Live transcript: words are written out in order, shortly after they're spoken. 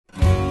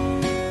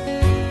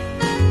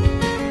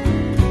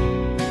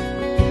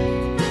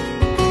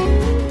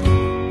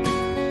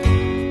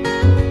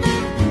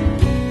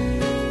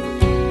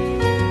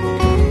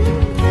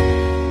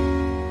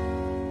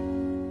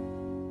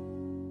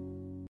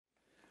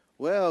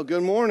Well,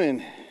 good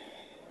morning.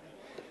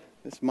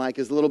 This mic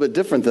is a little bit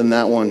different than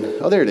that one.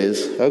 Oh, there it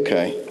is.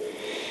 Okay.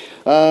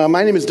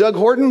 My name is Doug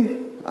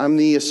Horton. I'm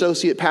the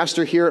associate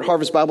pastor here at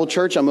Harvest Bible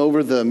Church. I'm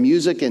over the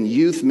music and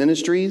youth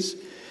ministries.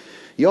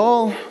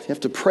 Y'all have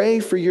to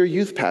pray for your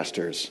youth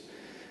pastors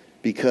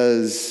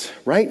because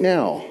right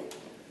now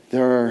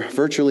there are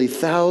virtually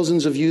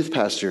thousands of youth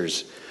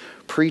pastors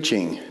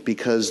preaching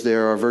because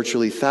there are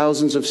virtually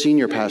thousands of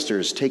senior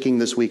pastors taking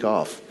this week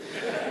off.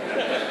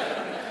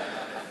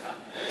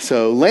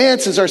 So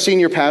Lance is our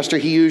senior pastor.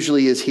 He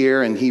usually is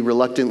here, and he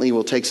reluctantly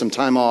will take some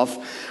time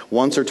off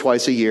once or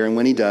twice a year. And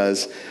when he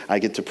does, I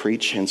get to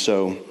preach. And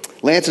so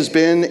Lance has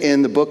been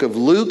in the book of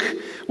Luke.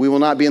 We will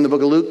not be in the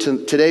book of Luke.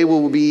 Today we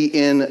will be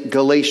in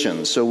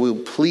Galatians. So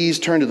we'll please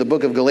turn to the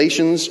book of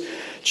Galatians,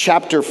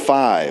 chapter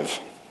 5.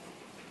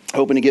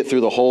 Hoping to get through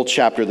the whole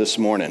chapter this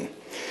morning.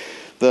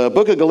 The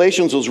book of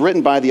Galatians was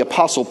written by the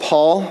Apostle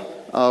Paul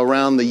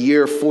around the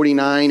year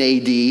 49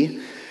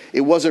 A.D., It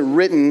wasn't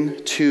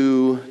written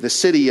to the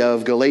city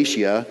of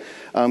Galatia.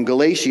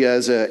 Galatia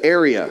is an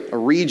area, a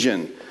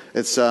region.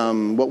 It's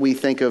what we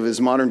think of as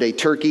modern-day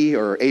Turkey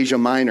or Asia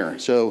Minor.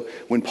 So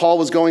when Paul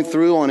was going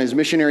through on his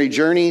missionary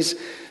journeys,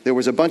 there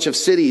was a bunch of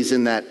cities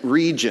in that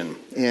region.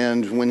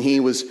 And when he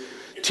was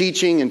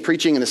teaching and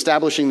preaching and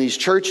establishing these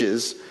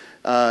churches,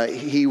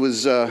 he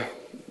was,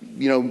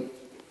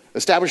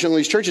 establishing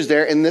these churches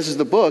there, and this is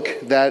the book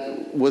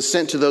that was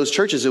sent to those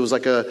churches. It was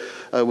like a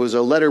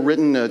letter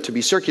written to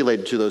be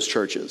circulated to those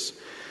churches.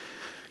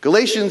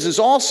 Galatians is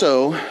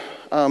also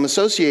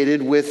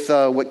associated with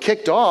what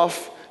kicked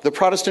off the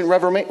Protestant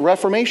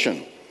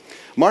Reformation.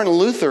 Martin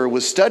Luther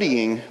was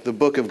studying the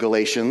book of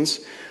Galatians,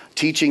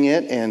 teaching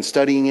it and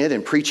studying it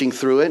and preaching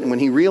through it, and when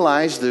he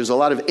realized there's a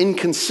lot of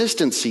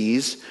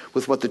inconsistencies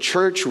with what the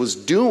church was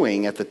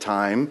doing at the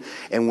time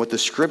and what the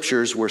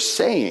scriptures were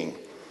saying.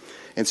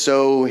 And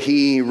so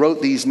he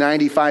wrote these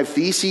 95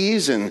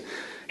 theses and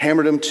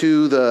hammered them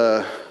to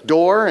the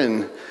door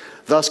and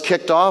thus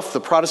kicked off the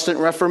Protestant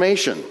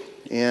Reformation.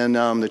 And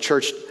the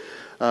church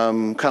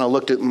kind of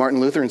looked at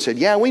Martin Luther and said,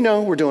 yeah, we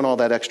know we're doing all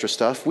that extra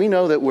stuff. We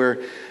know that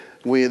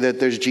that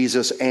there's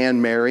Jesus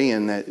and Mary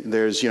and that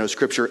there's,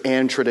 scripture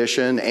and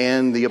tradition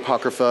and the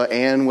Apocrypha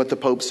and what the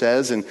Pope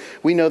says. And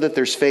we know that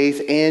there's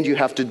faith and you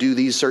have to do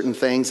these certain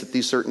things at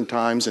these certain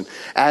times and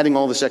adding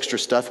all this extra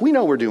stuff. We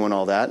know we're doing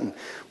all that. And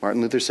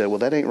Martin Luther said, well,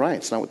 that ain't right.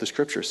 It's not what the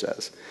scripture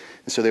says.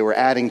 And so they were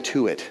adding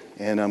to it.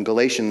 And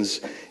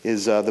Galatians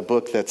is the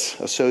book that's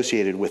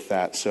associated with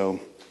that. So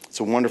it's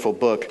a wonderful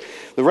book.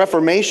 The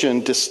Reformation,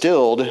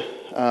 distilled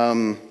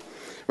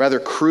rather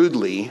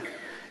crudely,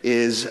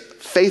 is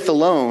faith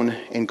alone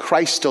in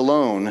Christ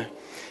alone,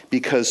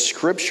 because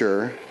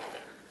Scripture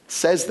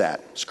says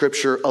that.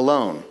 Scripture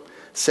alone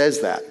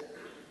says that.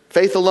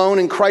 Faith alone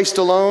in Christ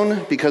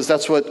alone, because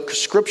that's what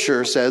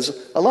Scripture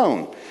says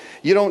alone.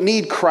 You don't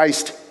need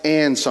Christ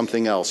and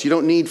something else. You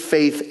don't need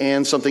faith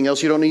and something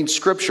else. You don't need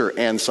Scripture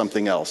and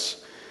something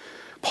else.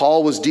 The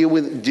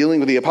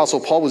Apostle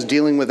Paul was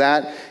dealing with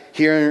that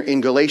here in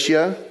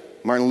Galatia.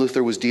 Martin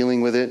Luther was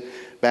dealing with it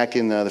back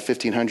in the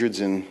 1500s,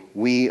 and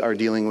we are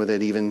dealing with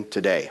it even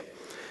today.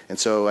 And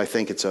so I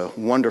think it's a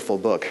wonderful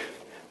book.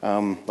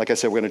 Like I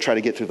said, we're going to try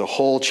to get through the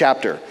whole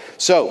chapter.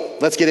 So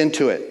let's get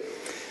into it.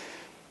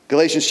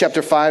 Galatians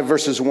chapter 5,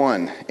 verses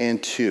 1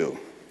 and 2.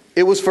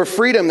 It was for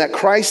freedom that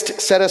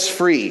Christ set us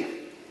free.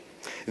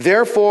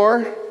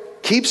 Therefore,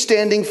 keep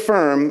standing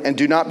firm and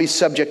do not be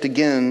subject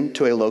again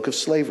to a yoke of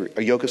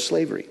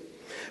slavery.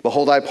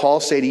 Behold, I,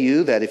 Paul, say to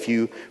you that if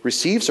you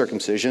receive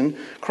circumcision,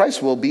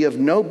 Christ will be of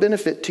no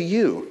benefit to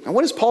you. Now,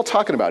 what is Paul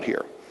talking about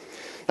here?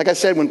 Like I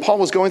said, when Paul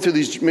was going through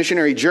these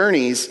missionary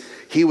journeys,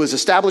 he was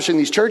establishing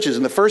these churches,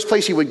 and the first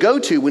place he would go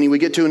to when he would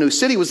get to a new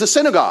city was the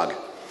synagogue.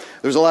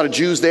 There was a lot of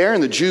Jews there,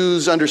 and the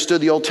Jews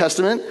understood the Old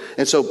Testament,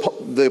 and so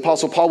the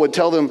Apostle Paul would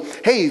tell them,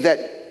 hey,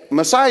 that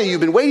Messiah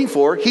you've been waiting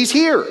for, he's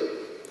here.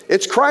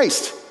 It's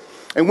Christ.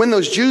 And when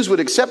those Jews would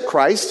accept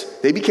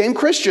Christ, they became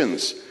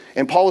Christians.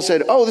 And Paul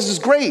said, oh, this is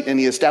great. And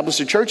he established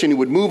a church and he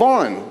would move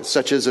on,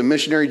 such as a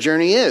missionary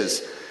journey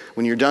is.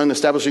 When you're done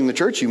establishing the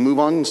church, you move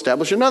on and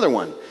establish another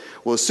one.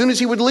 Well, as soon as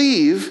he would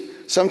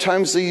leave,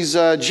 sometimes these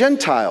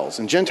Gentiles,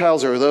 and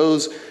Gentiles are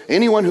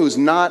anyone who's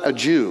not a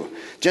Jew,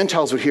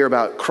 Gentiles would hear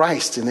about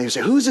Christ and they would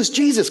say, who's this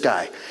Jesus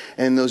guy?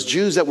 And those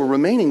Jews that were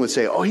remaining would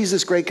say, oh, he's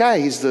this great guy.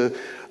 He's the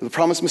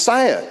promised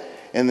Messiah.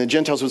 And the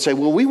Gentiles would say,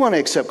 well, we want to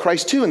accept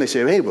Christ too. And they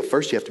say, hey, but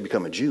first you have to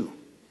become a Jew.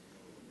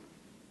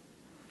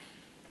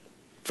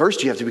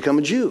 First, you have to become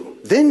a Jew.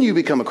 Then you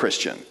become a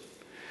Christian.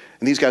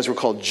 And these guys were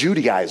called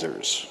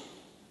Judaizers.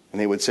 And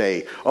they would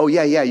say, oh,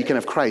 yeah, you can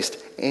have Christ,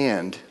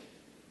 and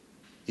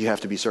you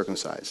have to be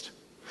circumcised.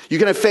 You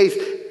can have faith,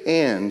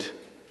 and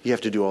you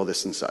have to do all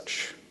this and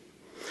such.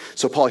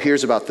 So Paul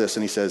hears about this,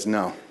 and he says,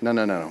 no.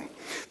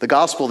 The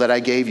gospel that I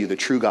gave you, the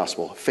true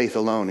gospel, faith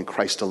alone in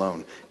Christ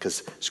alone,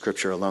 because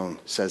Scripture alone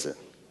says it.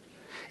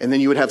 And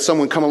then you would have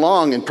someone come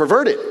along and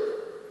pervert it.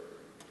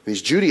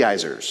 These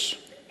Judaizers.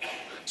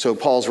 So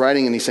Paul's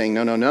writing and he's saying,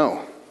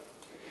 no.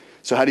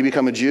 So how do you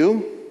become a Jew?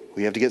 Well,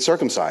 you have to get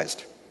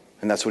circumcised.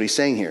 And that's what he's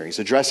saying here. He's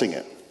addressing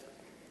it.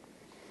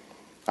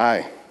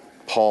 I,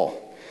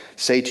 Paul,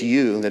 say to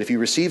you that if you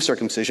receive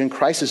circumcision,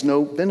 Christ is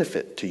no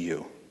benefit to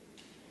you.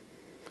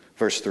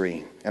 Verse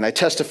 3, and I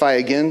testify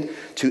again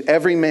to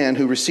every man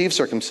who receives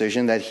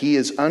circumcision that he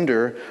is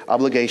under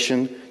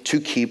obligation to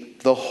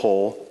keep the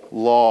whole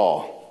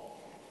law.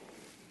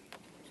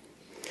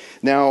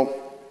 Now,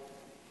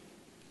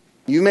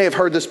 you may have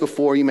heard this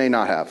before, you may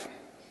not have.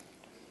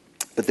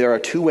 But there are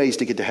two ways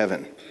to get to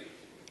heaven.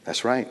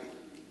 That's right,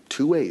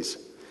 two ways.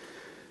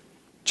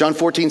 John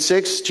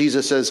 14:6,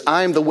 Jesus says,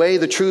 I am the way,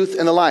 the truth,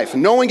 and the life.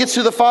 No one gets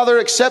to the Father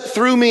except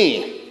through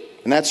me.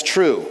 And that's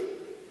true.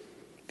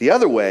 The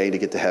other way to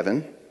get to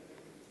heaven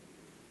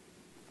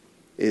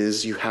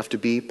is you have to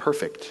be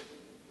perfect.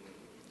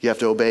 You have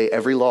to obey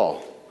every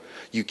law.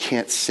 You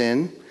can't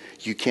sin.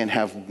 You can't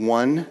have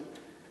one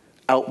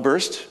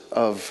outburst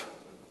of,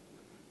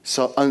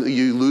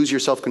 you lose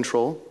your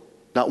self-control.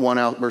 Not one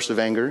outburst of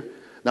anger.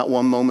 Not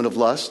one moment of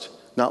lust.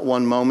 Not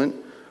one moment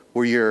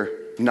where you're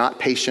not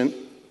patient. You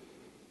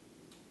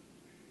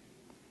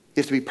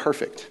have to be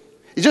perfect.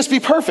 You just be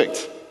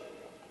perfect.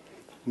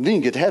 And then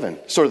you get to heaven.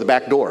 Sort of the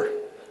back door.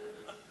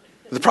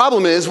 The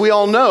problem is we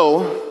all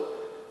know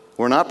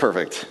we're not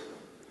perfect.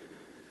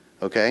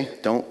 Okay?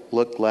 Don't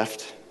look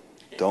left.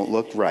 Don't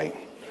look right.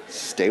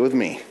 Stay with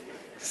me.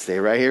 Stay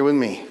right here with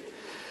me.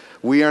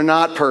 We are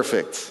not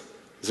perfect.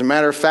 As a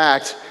matter of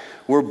fact,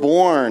 we're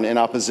born in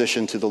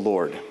opposition to the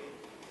Lord.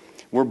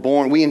 We're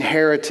born, we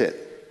inherit it.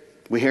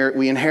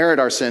 We inherit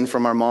our sin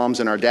from our moms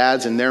and our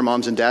dads and their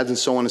moms and dads and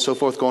so on and so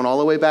forth, going all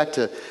the way back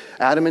to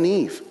Adam and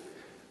Eve.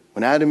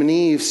 When Adam and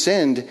Eve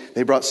sinned,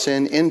 they brought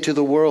sin into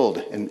the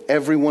world. And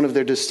every one of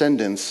their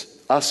descendants,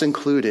 us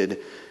included,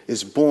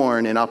 is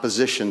born in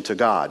opposition to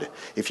God.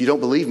 If you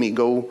don't believe me,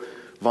 go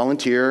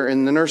volunteer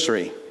in the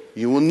nursery.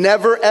 You will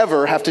never,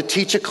 ever have to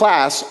teach a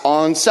class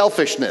on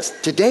selfishness.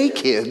 Today,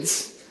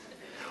 kids,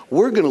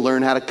 we're going to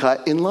learn how to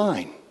cut in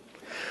line.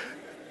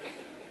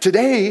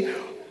 Today,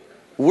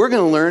 we're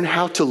going to learn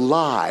how to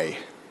lie.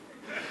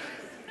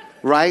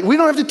 Right? We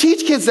don't have to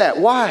teach kids that.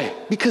 Why?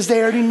 Because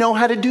they already know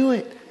how to do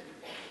it.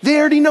 They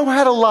already know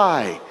how to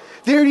lie.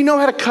 They already know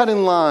how to cut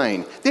in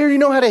line. They already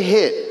know how to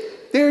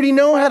hit. They already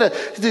know how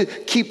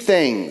to keep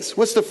things.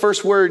 What's the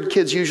first word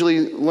kids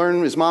usually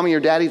learn? Is mommy or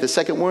daddy? The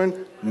second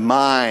one?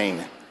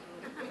 Mine.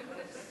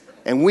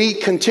 And we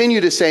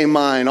continue to say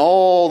mine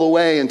all the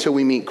way until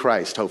we meet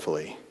Christ,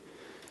 hopefully.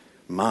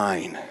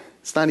 Mine.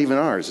 It's not even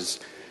ours.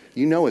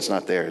 You know it's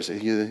not theirs.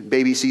 The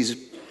baby sees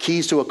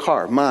keys to a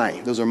car.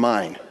 Mine. Those are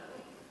mine.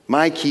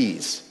 My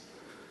keys.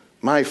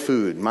 My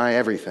food. My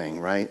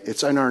everything, right?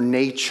 It's in our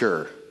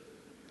nature.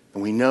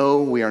 And we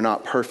know we are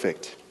not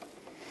perfect.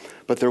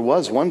 But there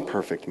was one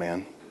perfect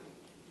man.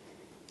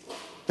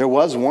 There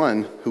was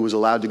one who was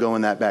allowed to go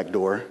in that back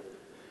door.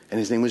 And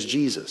his name was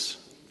Jesus.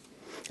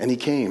 And he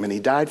came and he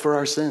died for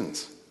our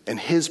sins. And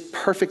his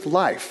perfect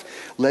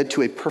life led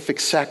to a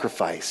perfect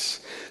sacrifice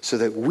so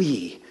that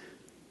we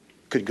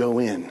could go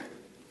in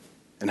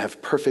and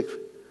have perfect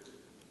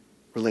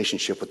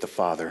relationship with the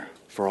Father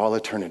for all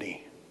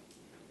eternity.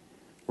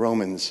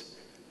 Romans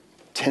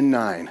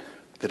 10:9,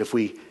 that if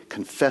we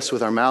confess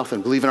with our mouth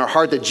and believe in our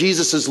heart that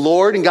Jesus is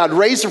Lord and God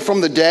raised him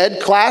from the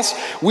dead, class,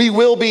 we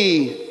will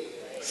be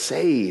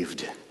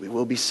saved. We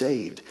will be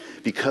saved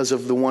because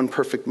of the one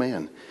perfect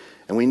man.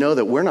 And we know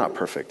that we're not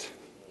perfect.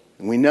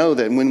 And we know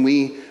that when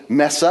we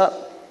mess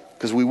up,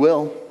 because we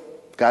will,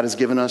 God has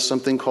given us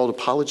something called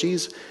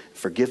apologies,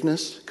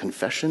 forgiveness,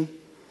 confession,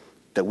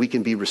 that we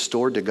can be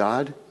restored to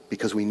God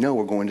because we know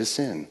we're going to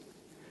sin.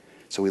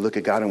 So we look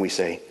at God and we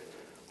say,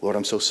 Lord,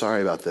 I'm so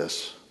sorry about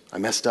this. I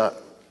messed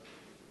up.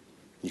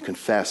 You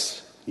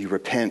confess, you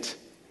repent,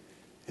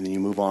 and then you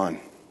move on.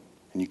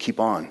 And you keep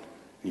on. And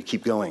you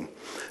keep going.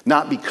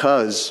 Not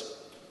because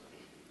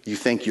you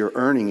think you're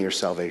earning your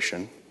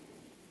salvation.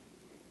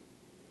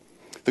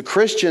 The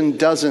Christian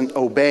doesn't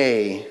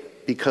obey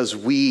because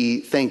we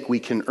think we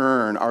can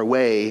earn our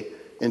way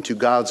into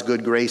God's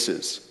good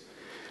graces.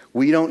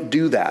 We don't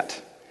do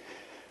that.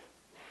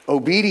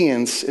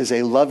 Obedience is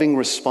a loving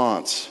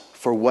response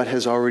for what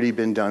has already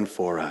been done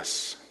for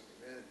us.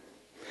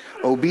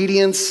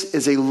 Obedience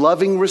is a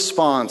loving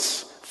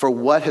response for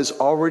what has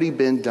already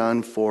been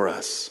done for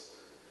us.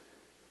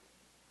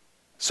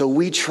 So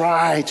we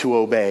try to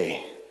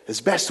obey as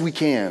best we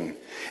can,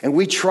 and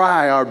we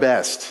try our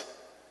best.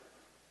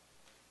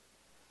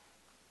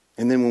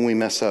 And then when we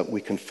mess up,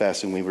 we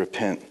confess and we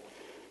repent.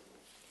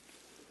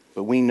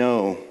 But we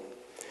know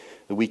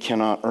that we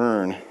cannot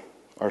earn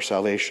our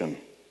salvation.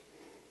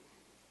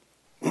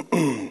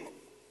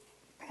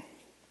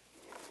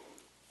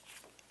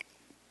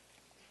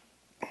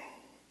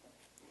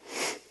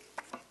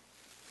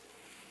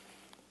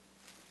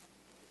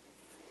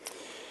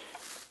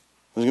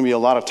 There's going to be a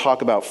lot of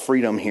talk about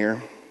freedom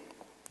here.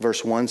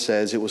 Verse 1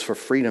 says, it was for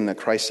freedom that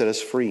Christ set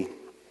us free.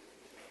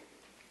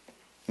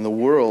 In the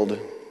world,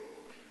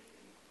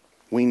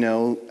 we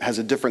know, has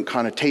a different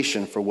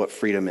connotation for what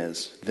freedom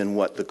is than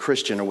what the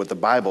Christian or what the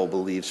Bible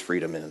believes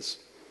freedom is.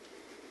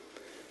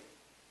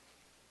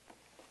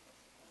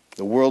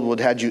 The world would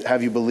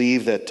have you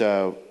believe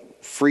that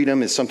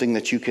freedom is something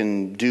that you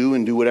can do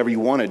and do whatever you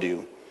want to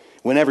do,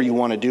 whenever you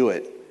want to do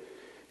it.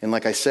 And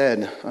like I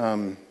said,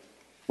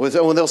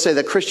 they'll say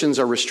that Christians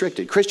are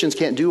restricted. Christians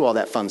can't do all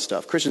that fun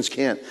stuff. Christians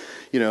can't,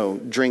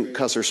 drink,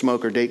 cuss, or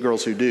smoke, or date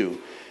girls who do.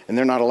 And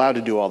they're not allowed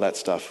to do all that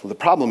stuff. Well, the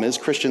problem is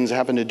Christians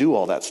happen to do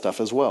all that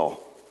stuff as well.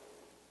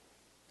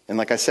 And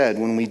like I said,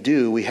 when we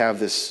do, we have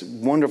this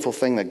wonderful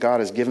thing that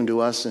God has given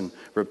to us in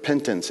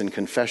repentance and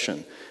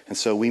confession. And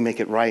so we make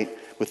it right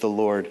with the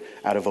Lord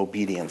out of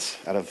obedience,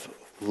 out of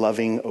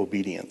loving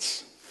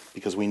obedience,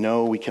 because we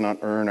know we cannot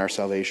earn our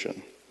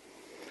salvation.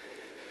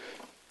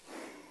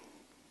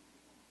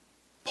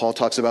 Paul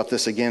talks about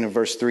this again in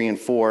verse 3 and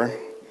 4.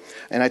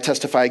 And I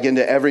testify again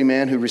to every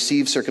man who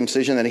receives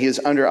circumcision that he is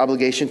under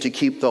obligation to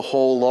keep the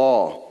whole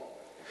law.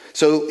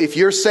 So if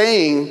you're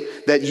saying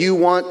that you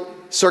want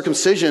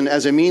circumcision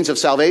as a means of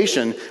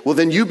salvation, well,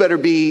 then you better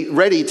be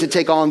ready to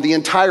take on the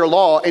entire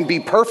law and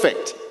be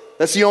perfect.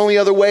 That's the only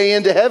other way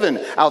into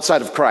heaven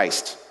outside of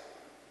Christ.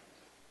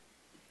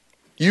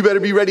 You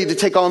better be ready to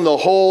take on the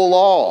whole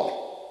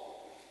law.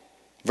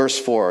 Verse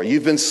 4,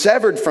 you've been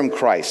severed from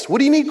Christ. What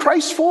do you need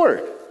Christ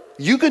for?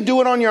 You could do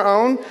it on your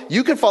own.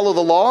 You could follow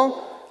the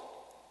law.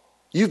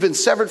 You've been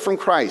severed from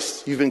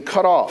Christ. You've been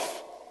cut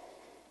off.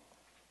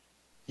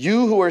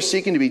 You who are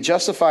seeking to be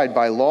justified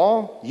by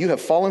law, you have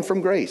fallen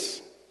from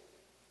grace.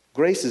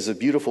 Grace is a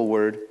beautiful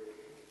word.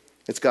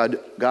 It's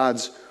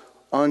God's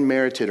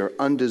unmerited or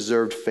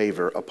undeserved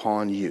favor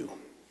upon you.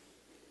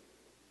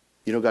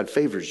 God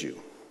favors you.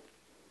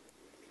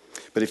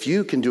 But if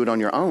you can do it on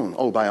your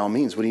own, by all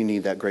means, what do you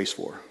need that grace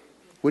for?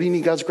 What do you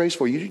need God's grace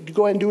for? You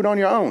go ahead and do it on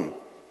your own.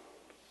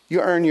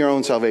 You earn your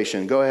own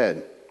salvation. Go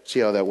ahead. See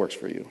how that works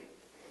for you.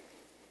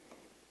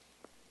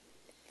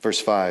 Verse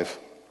 5.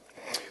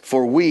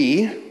 For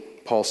we,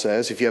 Paul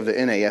says, if you have the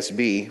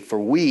NASB, for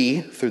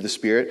we, through the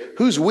Spirit,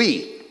 who's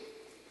we?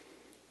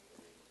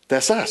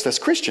 That's us. That's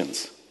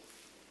Christians.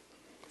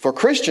 For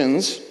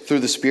Christians, through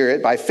the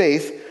Spirit, by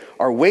faith,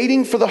 are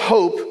waiting for the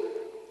hope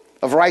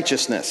of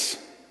righteousness.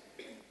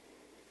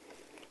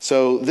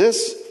 So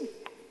this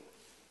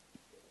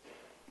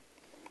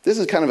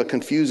is kind of a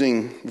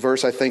confusing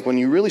verse, I think, when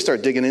you really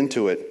start digging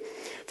into it.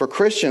 For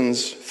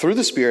Christians, through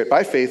the Spirit,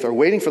 by faith, are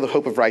waiting for the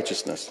hope of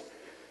righteousness.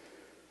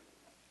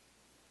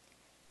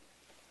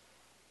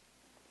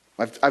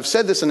 I've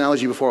said this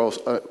analogy before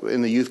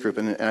in the youth group,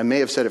 and I may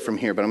have said it from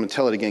here, but I'm going to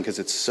tell it again because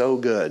it's so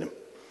good.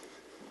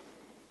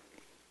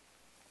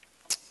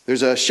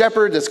 There's a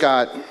shepherd that's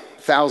got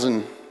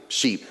 1,000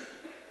 sheep.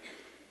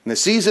 And the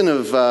season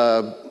of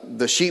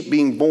the sheep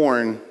being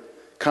born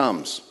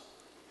comes.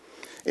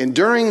 And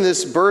during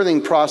this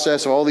birthing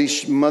process of all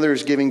these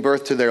mothers giving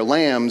birth to their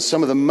lambs,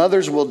 some of the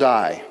mothers will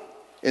die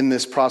in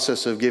this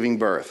process of giving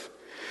birth.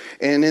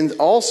 And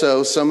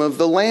also some of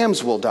the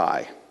lambs will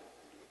die.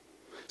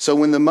 So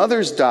when the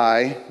mothers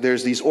die,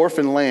 there's these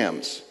orphan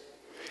lambs.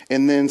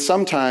 And then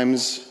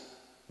sometimes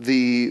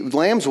the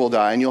lambs will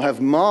die, and you'll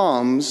have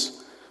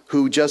moms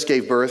who just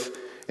gave birth,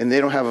 and they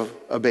don't have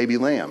a baby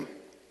lamb.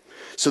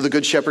 So the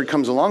good shepherd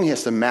comes along, he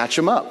has to match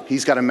them up.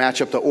 He's got to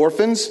match up the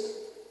orphans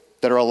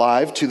that are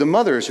alive to the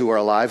mothers who are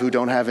alive who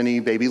don't have any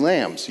baby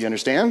lambs. You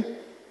understand?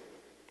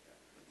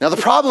 Now the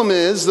problem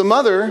is the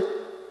mother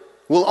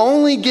will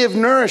only give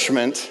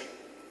nourishment.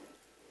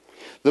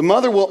 The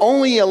mother will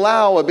only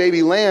allow a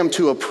baby lamb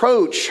to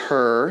approach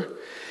her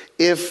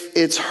if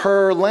it's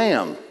her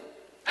lamb.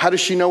 How does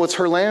she know it's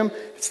her lamb?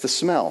 It's the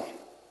smell.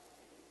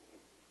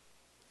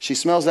 She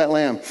smells that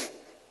lamb.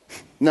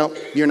 No,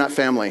 you're not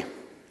family.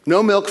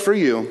 No milk for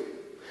you.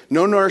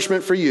 No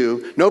nourishment for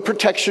you. No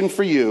protection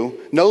for you.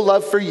 No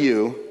love for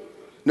you.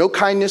 No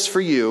kindness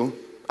for you.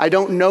 I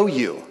don't know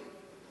you.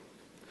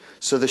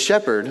 So the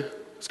shepherd,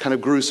 it's kind of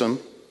gruesome.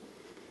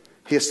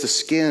 He has to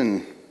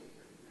skin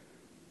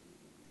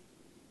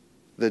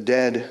the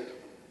dead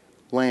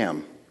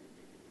lamb,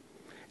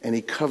 and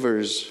he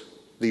covers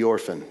the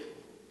orphan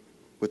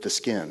with the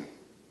skin.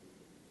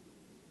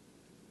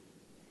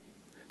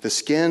 The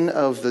skin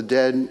of the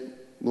dead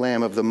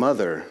lamb of the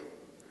mother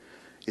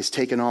is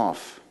taken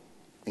off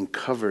and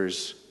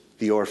covers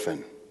the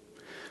orphan.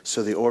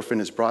 So the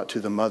orphan is brought to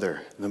the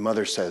mother. The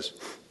mother says,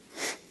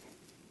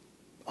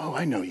 "Oh,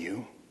 I know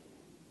you.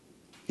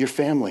 Your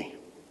family.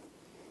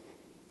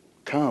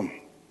 Come,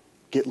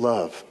 get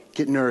love,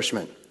 get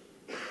nourishment.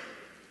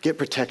 Get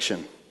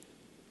protection.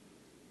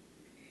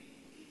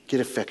 Get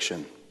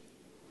affection."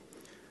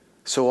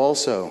 So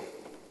also,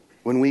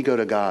 when we go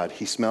to God,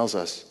 he smells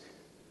us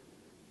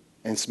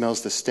and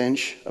smells the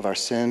stench of our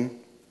sin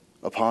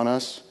upon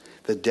us,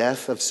 the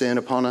death of sin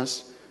upon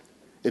us.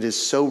 It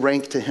is so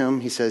rank to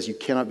him, he says, you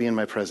cannot be in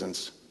my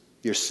presence.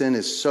 Your sin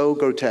is so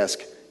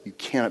grotesque, you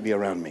cannot be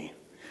around me.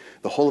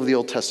 The whole of the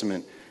Old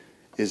Testament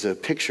is a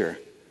picture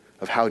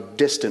of how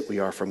distant we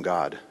are from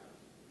God.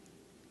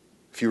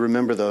 If you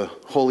remember the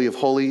Holy of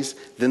Holies,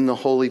 then the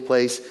holy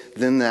place,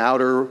 then the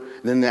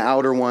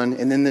outer one,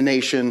 and then the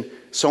nation,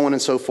 so on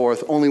and so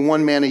forth. Only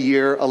one man a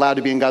year allowed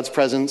to be in God's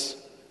presence.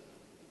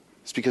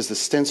 It's because the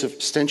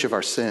stench of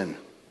our sin.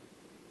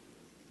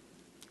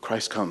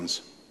 Christ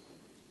comes,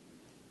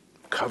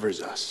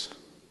 covers us,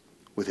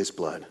 with his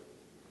blood.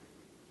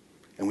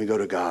 And we go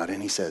to God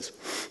and he says,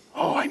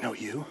 oh, I know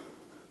you.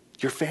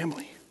 Your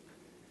family.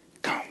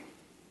 Come.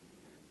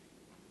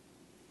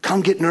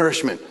 Come get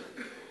nourishment.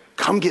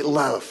 Come get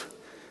love.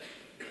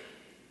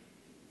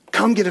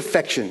 Come get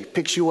affection.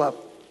 Picks you up.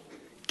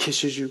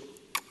 Kisses you.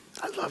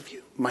 I love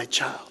you, my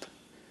child.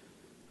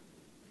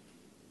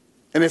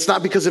 And it's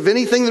not because of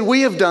anything that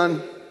we have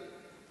done.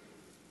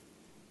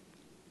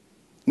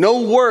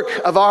 No work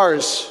of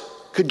ours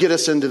could get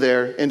us into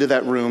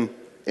that room,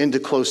 into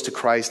close to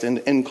Christ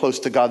and close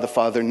to God the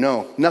Father.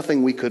 No,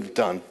 nothing we could have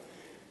done.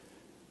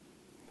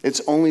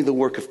 It's only the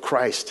work of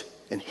Christ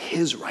and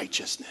his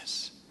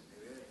righteousness.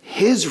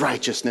 His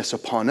righteousness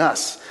upon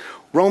us.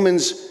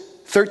 Romans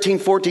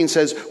 13:14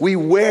 says, we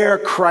wear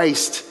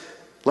Christ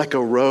like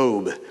a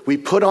robe. We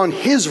put on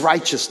his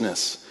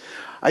righteousness.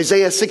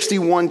 Isaiah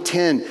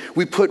 61:10,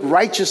 we put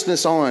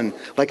righteousness on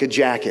like a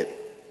jacket.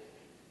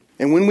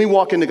 And when we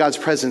walk into God's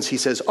presence, he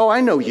says, oh,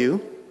 I know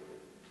you.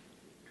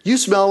 You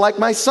smell like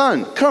my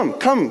son.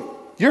 Come,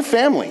 your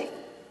family.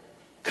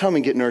 Come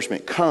and get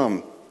nourishment.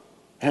 Come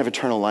and have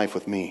eternal life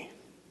with me.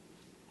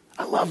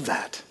 I love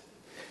that.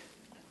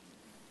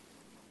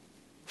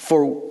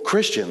 For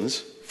Christians,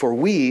 for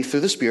we,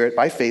 through the Spirit,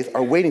 by faith,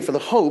 are waiting for the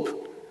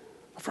hope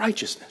of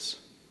righteousness.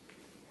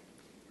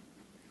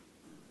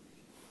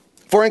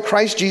 For in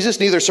Christ Jesus,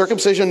 neither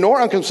circumcision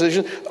nor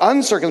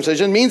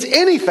uncircumcision means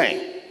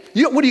anything.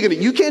 What are you going to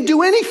do? You can't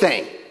do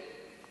anything.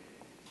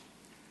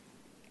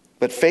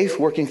 But faith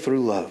working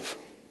through love.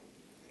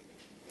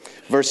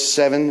 Verse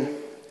 7,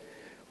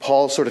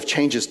 Paul sort of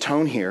changes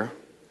tone here.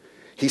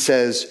 He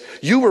says,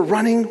 you were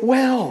running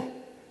well.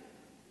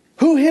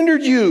 Who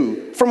hindered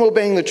you from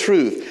obeying the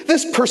truth?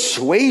 This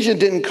persuasion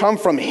didn't come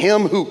from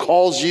him who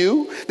calls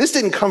you. This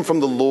didn't come from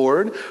the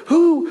Lord.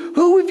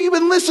 Who have you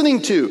been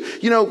listening to?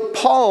 You know,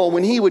 Paul,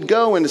 when he would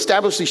go and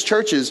establish these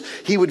churches,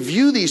 he would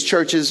view these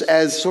churches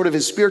as sort of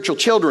his spiritual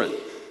children.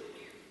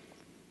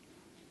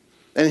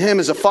 And him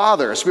as a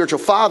father, a spiritual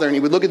father. And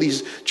he would look at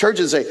these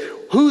churches and say,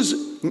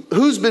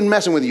 who's been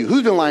messing with you?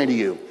 Who's been lying to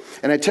you?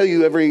 And I tell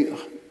you, every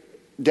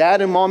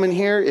dad and mom in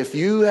here, if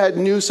you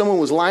knew someone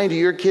was lying to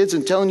your kids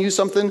and telling you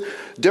something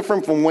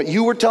different from what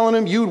you were telling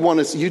them,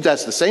 you'd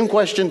ask the same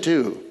question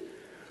too.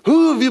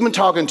 Who have you been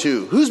talking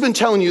to? Who's been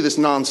telling you this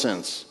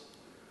nonsense?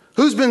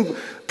 Who's been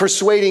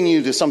persuading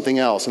you to something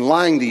else and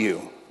lying to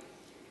you?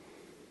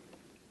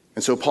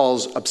 And so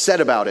Paul's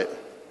upset about it,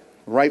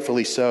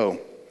 rightfully so.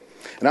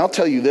 And I'll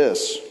tell you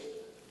this.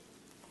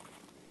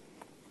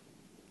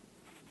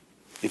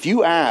 If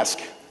you ask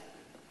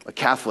a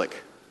Catholic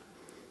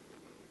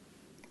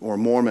or a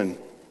Mormon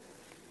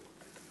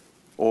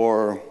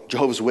or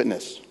Jehovah's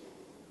Witness,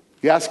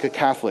 you ask a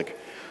Catholic,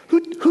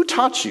 who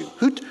taught you?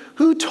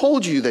 Who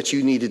told you that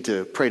you needed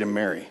to pray to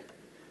Mary?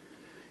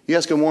 You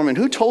ask a Mormon,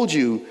 who told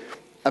you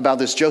about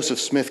this Joseph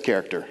Smith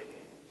character?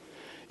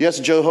 You ask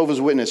a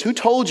Jehovah's Witness, who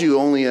told you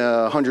only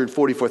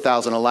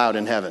 144,000 allowed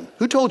in heaven?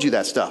 Who told you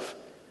that stuff?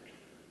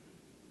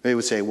 They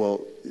would say,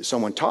 well,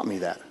 someone taught me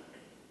that.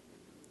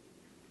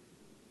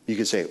 You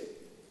could say,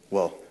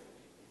 well,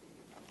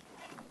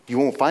 you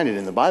won't find it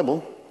in the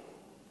Bible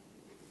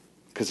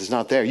because it's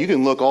not there. You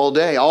can look all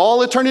day,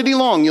 all eternity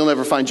long, you'll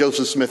never find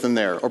Joseph Smith in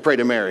there or pray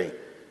to Mary.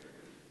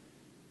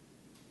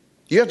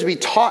 You have to be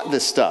taught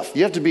this stuff.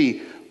 You have to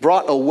be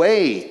brought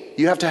away.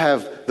 You have to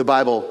have the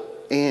Bible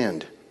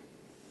and.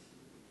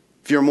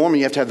 If you're a Mormon,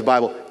 you have to have the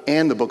Bible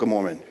and the Book of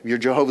Mormon. If you're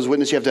Jehovah's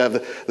Witness, you have to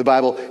have the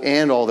Bible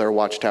and all their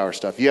Watchtower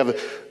stuff. You have a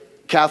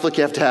Catholic,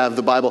 you have to have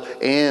the Bible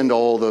and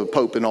all the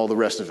Pope and all the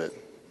rest of it.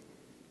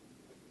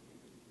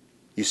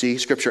 You see,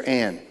 Scripture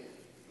and,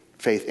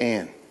 faith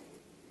and,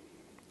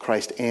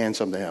 Christ and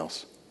something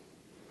else.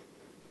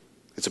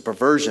 It's a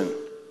perversion.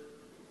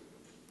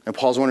 And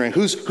Paul's wondering,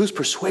 who's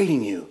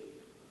persuading you?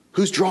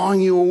 Who's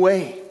drawing you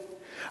away?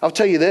 I'll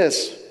tell you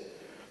this,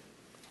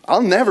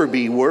 I'll never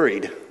be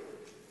worried.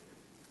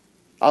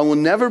 I will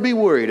never be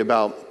worried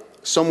about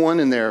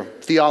someone and their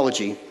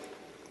theology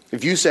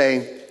if you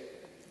say,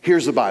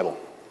 here's the Bible.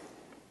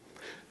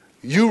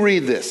 You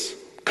read this,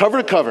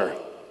 cover to cover.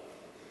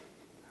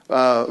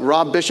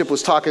 Rob Bishop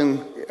was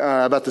talking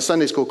about the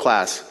Sunday school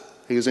class.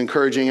 He was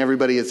encouraging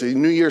everybody, as the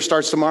new year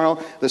starts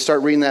tomorrow, let's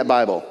start reading that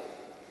Bible.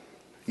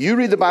 You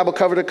read the Bible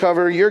cover to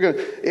cover.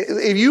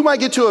 If you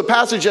might get to a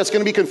passage that's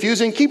going to be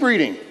confusing, keep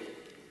reading.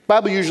 The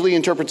Bible usually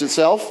interprets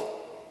itself.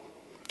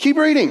 Keep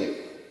reading.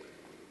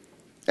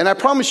 And I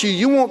promise you,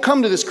 you won't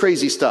come to this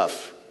crazy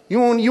stuff. You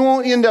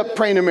won't end up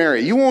praying to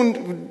Mary. You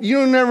don't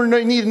never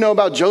need to know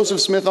about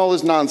Joseph Smith, all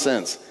this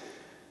nonsense.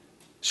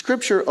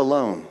 Scripture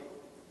alone.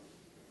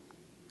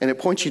 And it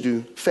points you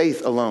to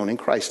faith alone in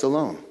Christ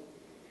alone.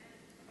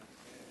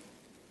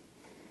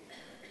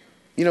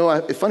 You know,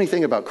 a funny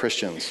thing about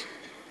Christians,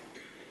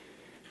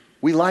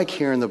 we like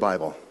hearing the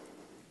Bible.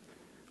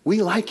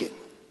 We like it.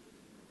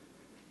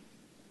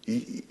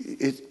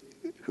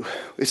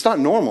 It's not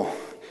normal.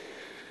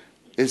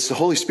 It's the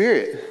Holy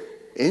Spirit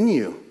in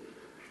you.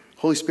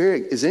 Holy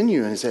Spirit is in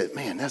you and he said,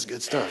 man, that's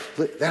good stuff.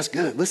 That's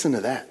good. Listen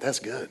to that. That's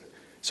good.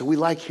 So we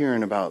like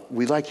hearing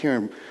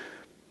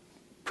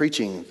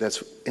preaching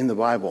that's in the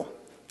Bible.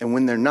 And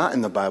when they're not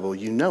in the Bible,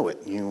 you know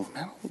it.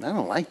 I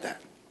don't like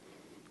that.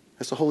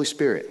 That's the Holy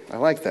Spirit. I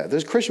like that.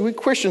 We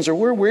Christians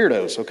we're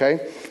weirdos,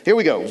 okay? Here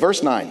we go,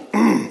 verse 9.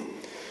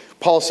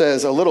 Paul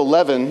says, a little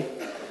leaven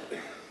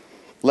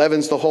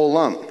leavens the whole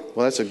lump.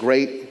 Well, that's a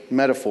great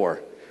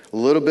metaphor. A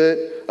little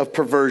bit of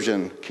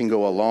perversion can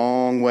go a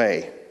long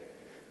way.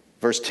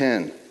 Verse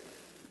 10.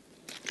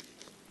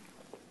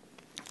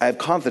 I have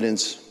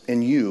confidence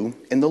in you,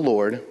 in the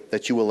Lord,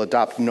 that you will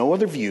adopt no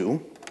other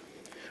view,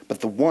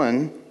 but the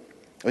one...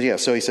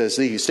 so he says,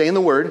 you stay in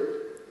the Word,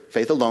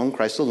 faith alone,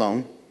 Christ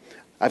alone.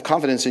 I have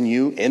confidence in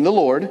you, in the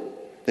Lord,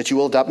 that you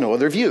will adopt no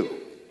other view.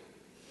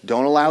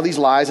 Don't allow these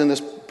lies and this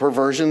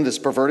perversion, this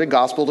perverted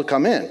gospel to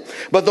come in.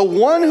 But the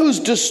one who's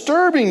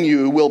disturbing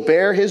you will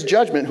bear his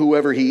judgment,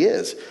 whoever he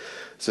is.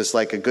 It's just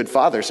like a good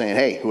father saying,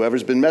 hey,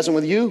 whoever's been messing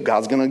with you,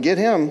 God's going to get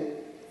him.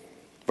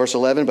 Verse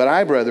 11, but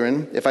I,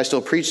 brethren, if I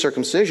still preach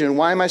circumcision,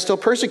 why am I still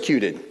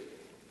persecuted?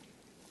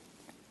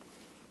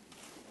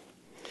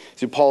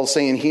 See, Paul's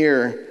saying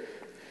here,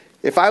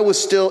 if I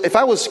was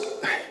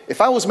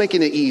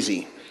making it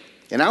easy,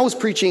 and I was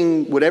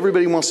preaching what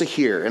everybody wants to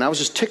hear, and I was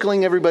just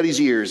tickling everybody's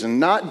ears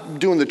and not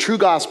doing the true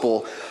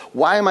gospel,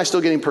 why am I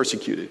still getting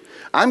persecuted?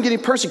 I'm getting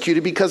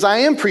persecuted because I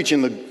am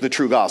preaching the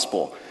true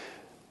gospel.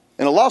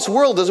 And a lost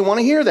world doesn't want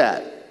to hear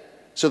that.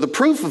 So the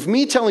proof of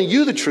me telling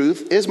you the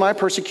truth is my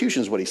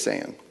persecution, is what he's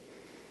saying.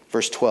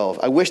 Verse 12,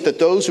 I wish that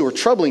those who are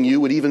troubling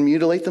you would even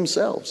mutilate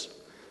themselves.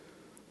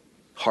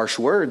 Harsh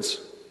words.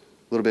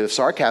 A little bit of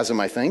sarcasm,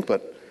 I think,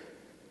 but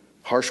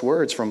harsh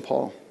words from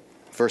Paul.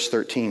 Verse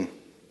 13,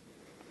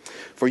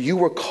 for you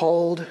were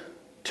called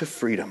to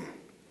freedom.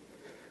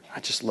 I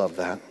just love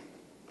that.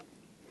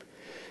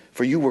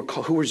 For you were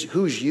called,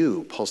 who's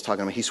you? Paul's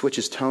talking about. He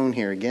switches tone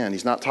here again.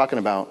 He's not talking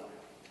about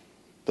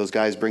those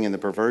guys bringing the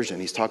perversion.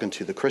 He's talking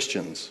to the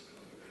Christians.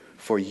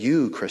 For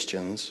you,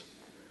 Christians,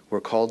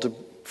 were called to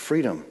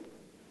freedom.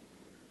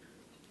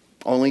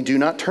 Only do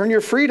not turn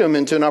your freedom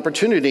into an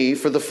opportunity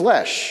for the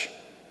flesh.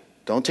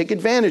 Don't take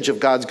advantage of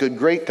God's good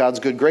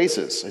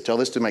graces. I tell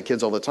this to my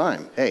kids all the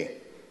time. Hey,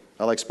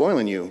 I like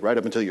spoiling you right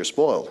up until you're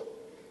spoiled.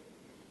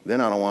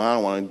 Then I don't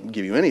want to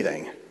give you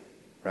anything,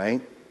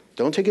 right?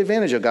 Don't take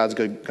advantage of God's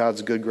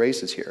good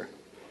graces here.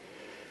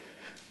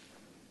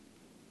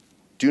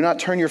 Do not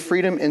turn your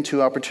freedom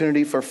into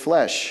opportunity for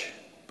flesh,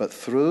 but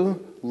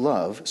through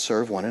love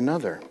serve one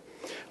another.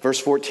 Verse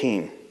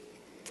 14.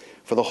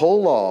 For the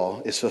whole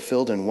law is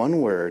fulfilled in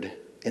one word,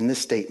 in this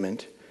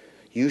statement,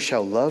 you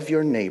shall love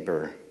your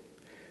neighbor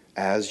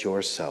as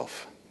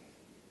yourself.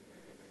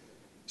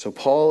 So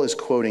Paul is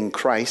quoting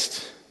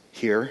Christ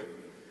here,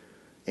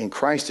 and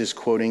Christ is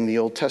quoting the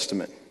Old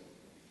Testament.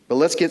 But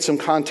let's get some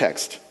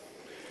context.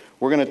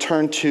 We're going to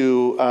turn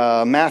to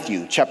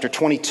Matthew chapter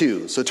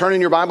 22. So turn in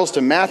your Bibles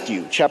to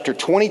Matthew chapter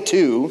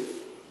 22,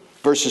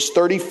 verses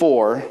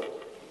 34.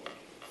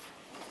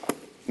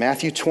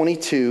 Matthew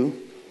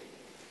 22.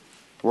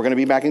 We're going to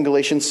be back in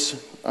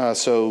Galatians,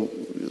 so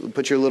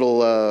put your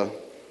little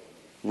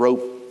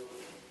rope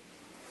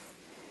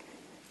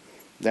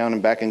down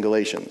and back in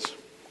Galatians.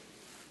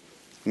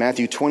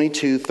 Matthew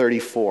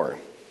 22:34.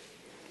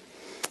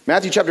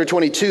 Matthew chapter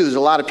 22, there's a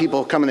lot of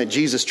people coming at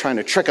Jesus trying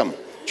to trick him,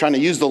 trying to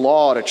use the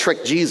law to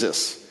trick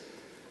Jesus.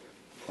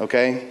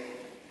 Okay?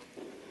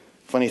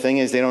 Funny thing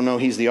is, they don't know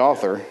he's the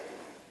author.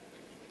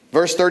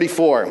 Verse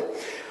 34.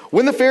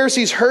 When the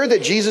Pharisees heard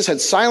that Jesus had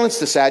silenced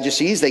the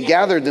Sadducees, they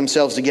gathered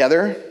themselves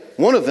together.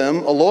 One of them,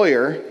 a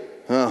lawyer,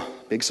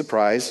 big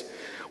surprise.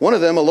 One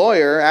of them, a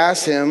lawyer,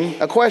 asked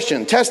him a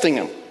question, testing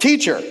him.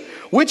 Teacher,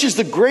 which is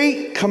the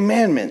great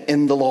commandment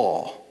in the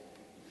law?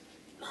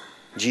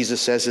 Jesus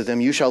says to them,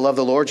 you shall love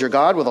the Lord your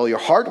God with all your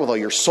heart, with all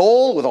your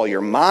soul, with all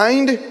your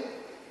mind.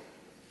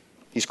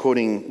 He's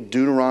quoting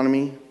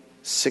Deuteronomy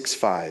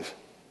 6:5.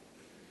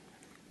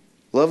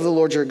 Love the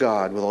Lord your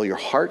God with all your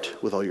heart,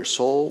 with all your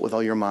soul, with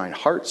all your mind.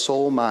 Heart,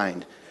 soul,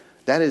 mind.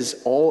 That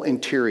is all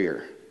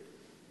interior.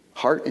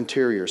 Heart,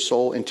 interior.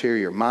 Soul,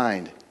 interior.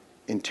 Mind,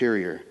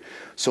 interior.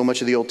 So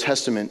much of the Old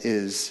Testament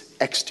is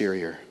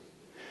exterior.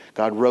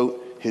 God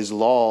wrote his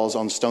laws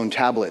on stone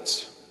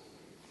tablets.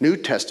 New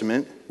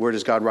Testament, where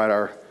does God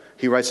write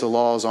he writes the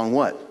laws on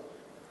what?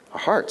 Our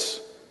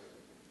hearts.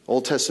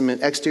 Old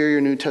Testament,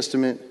 exterior. New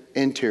Testament,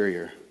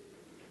 interior.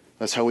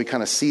 That's how we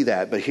kind of see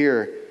that. But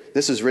here,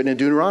 this is written in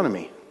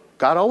Deuteronomy.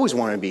 God always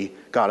wanted to be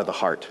God of the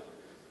heart.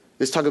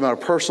 This is talking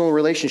about a personal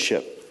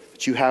relationship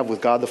that you have with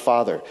God the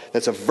Father.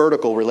 That's a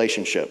vertical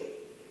relationship.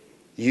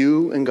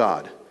 You and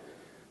God.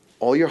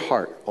 All your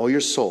heart, all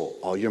your soul,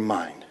 all your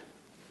mind.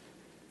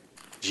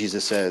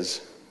 Jesus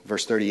says,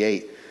 verse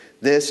 38,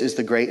 this is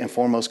the great and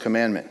foremost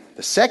commandment.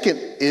 The second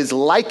is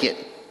like it.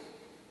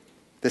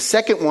 The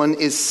second one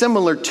is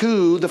similar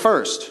to the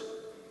first.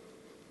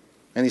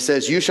 And he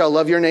says, you shall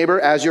love your neighbor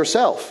as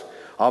yourself.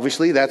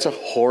 Obviously, that's a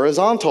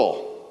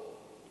horizontal.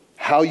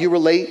 How you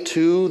relate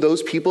to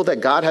those people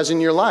that God has in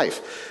your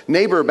life.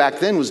 Neighbor back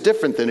then was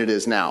different than it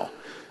is now.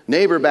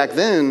 Neighbor back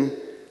then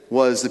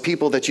was the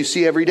people that you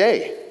see every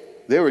day.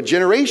 There were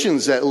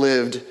generations that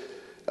lived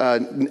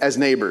as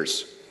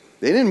neighbors.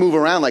 They didn't move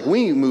around like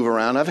we move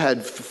around. I've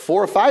had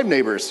 4 or 5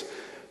 neighbors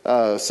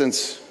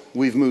since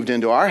we've moved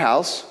into our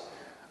house.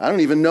 I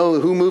don't even know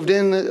who moved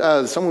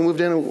in. Someone moved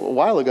in a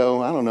while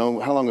ago. I don't know.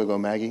 How long ago,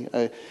 Maggie?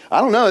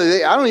 I don't know.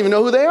 I don't even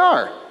know who they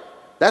are.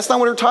 That's not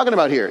what we're talking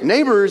about here.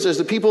 Neighbors is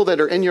the people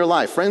that are in your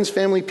life. Friends,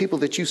 family, people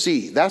that you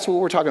see. That's what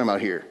we're talking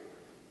about here.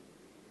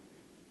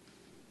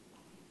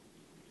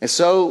 And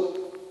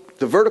so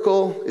the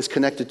vertical is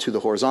connected to the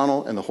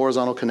horizontal, and the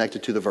horizontal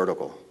connected to the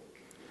vertical.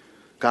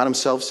 God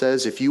himself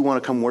says, if you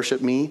want to come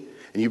worship me,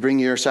 and you bring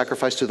your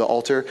sacrifice to the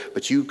altar,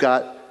 but you've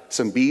got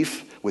some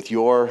beef with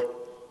your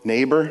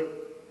neighbor,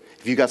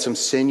 if you've got some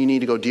sin you need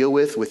to go deal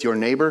with your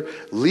neighbor,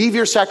 leave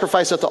your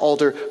sacrifice at the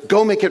altar,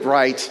 go make it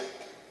right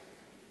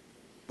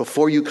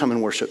before you come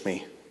and worship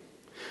me.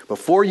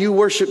 Before you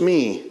worship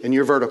me in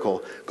your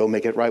vertical, go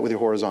make it right with your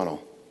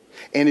horizontal.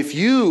 And if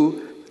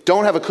you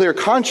don't have a clear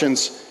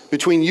conscience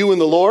between you and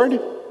the Lord,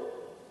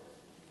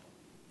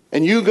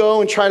 and you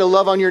go and try to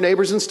love on your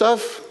neighbors and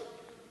stuff,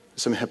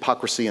 there's some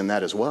hypocrisy in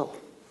that as well.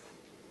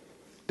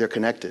 They're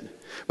connected.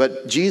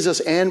 But Jesus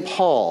and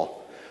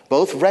Paul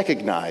both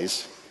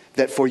recognize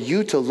that for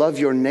you to love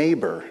your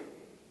neighbor,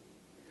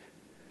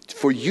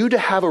 for you to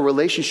have a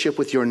relationship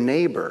with your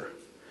neighbor,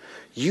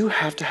 you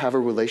have to have a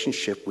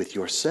relationship with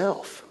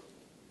yourself.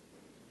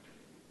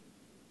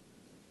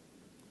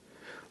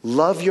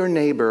 Love your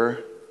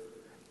neighbor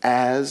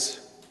as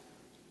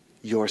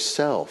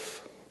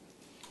yourself.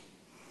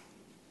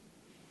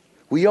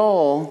 We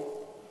all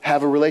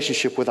have a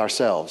relationship with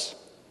ourselves.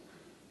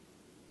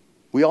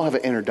 We all have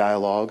an inner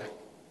dialogue.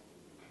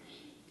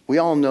 We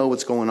all know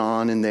what's going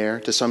on in there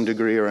to some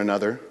degree or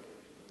another.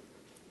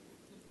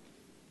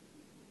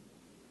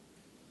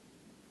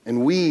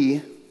 And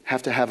we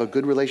have to have a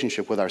good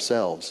relationship with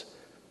ourselves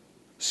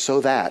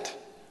so that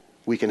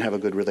we can have a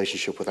good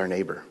relationship with our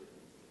neighbor.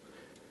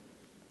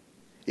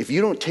 If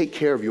you don't take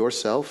care of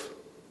yourself,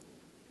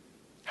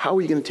 how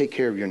are you going to take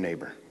care of your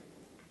neighbor?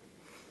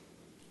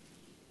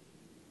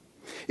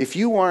 If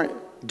you aren't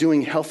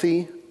doing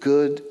healthy,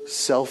 good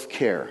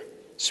self-care,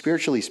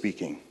 spiritually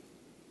speaking,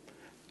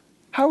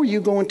 how are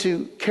you going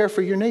to care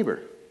for your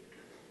neighbor?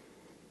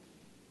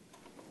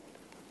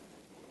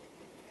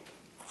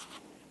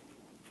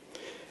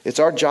 It's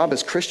our job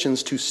as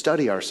Christians to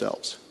study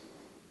ourselves.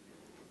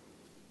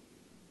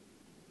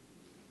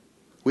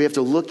 We have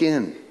to look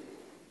in.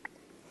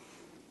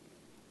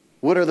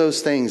 What are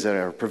those things that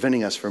are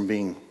preventing us from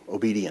being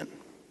obedient?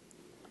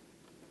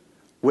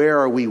 Where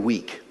are we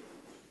weak?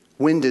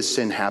 When does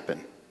sin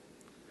happen?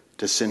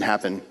 Does sin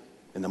happen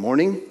in the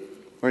morning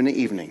or in the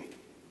evening?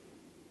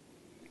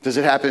 Does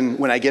it happen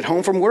when I get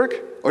home from work,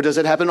 or does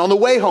it happen on the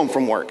way home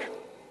from work?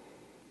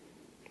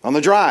 On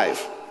the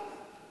drive?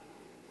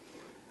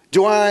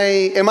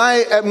 Am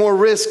I at more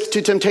risk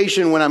to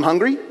temptation when I'm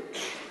hungry?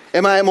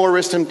 Am I at more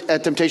risk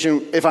at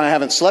temptation if I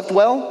haven't slept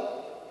well?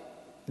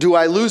 Do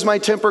I lose my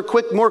temper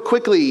more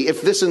quickly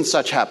if this and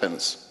such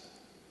happens?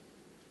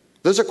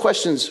 Those are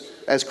questions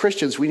as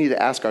Christians we need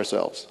to ask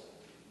ourselves.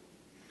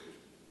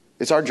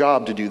 It's our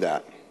job to do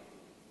that.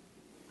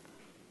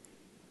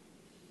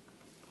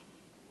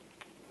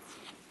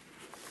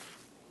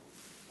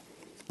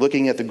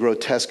 Looking at the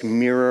grotesque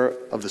mirror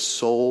of the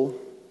soul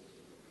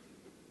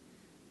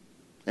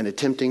and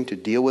attempting to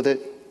deal with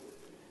it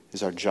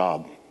is our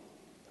job.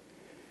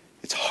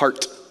 It's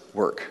heart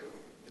work.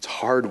 It's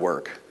hard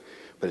work,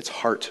 but it's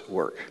heart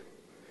work.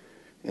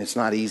 And it's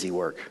not easy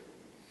work.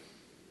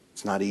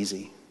 It's not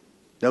easy.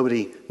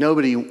 Nobody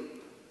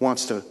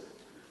wants to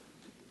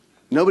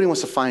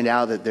find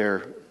out that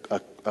they're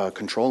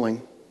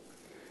controlling.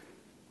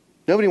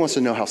 Nobody wants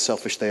to know how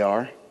selfish they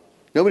are.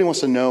 Nobody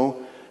wants to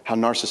know how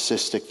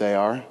narcissistic they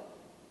are,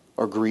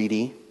 or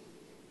greedy,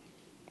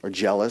 or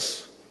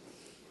jealous.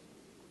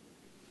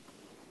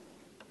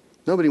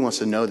 Nobody wants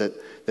to know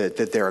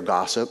that they're a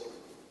gossip.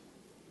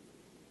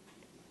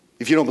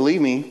 If you don't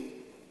believe me,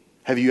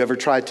 have you ever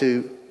tried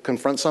to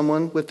confront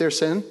someone with their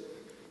sin?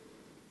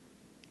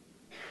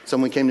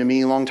 Someone came to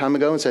me a long time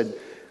ago and said,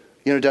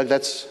 Doug,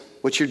 that's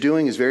what you're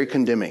doing is very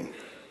condemning.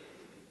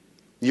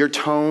 Your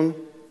tone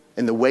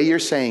and the way you're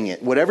saying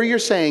it, whatever you're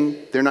saying,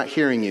 they're not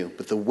hearing you.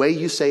 But the way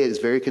you say it is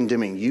very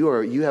condemning.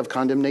 You have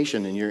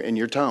condemnation in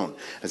your tone.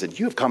 I said,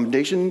 you have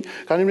condemnation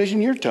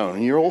in your tone,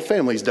 and your whole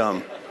family's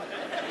dumb.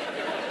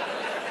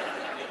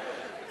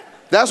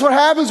 That's what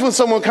happens when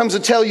someone comes to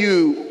tell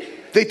you.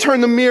 They turn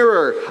the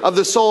mirror of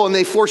the soul and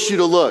they force you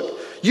to look.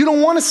 You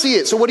don't want to see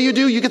it. So what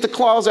do? You get the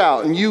claws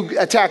out and you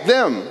attack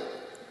them.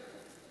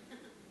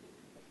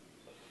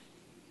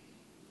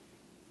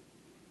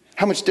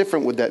 How much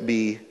different would that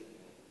be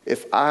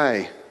if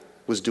I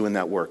was doing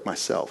that work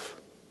myself?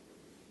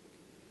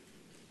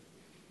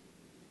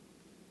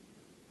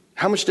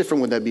 How much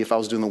different would that be if I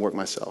was doing the work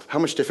myself? How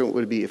much different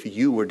would it be if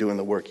you were doing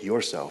the work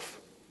yourself?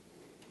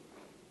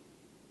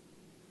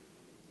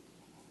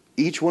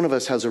 Each one of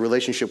us has a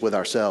relationship with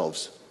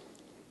ourselves.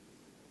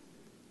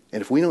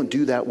 And if we don't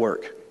do that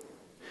work,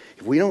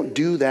 if we don't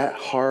do that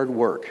hard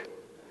work,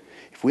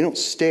 if we don't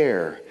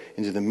stare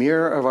into the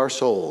mirror of our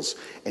souls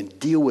and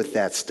deal with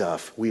that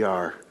stuff, we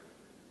are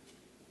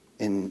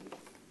in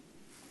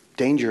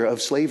danger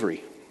of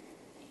slavery,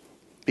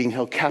 being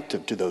held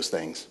captive to those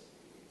things.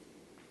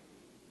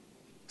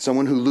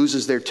 Someone who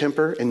loses their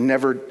temper and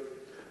never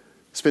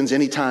spends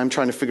any time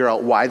trying to figure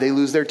out why they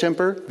lose their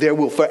temper, there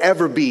will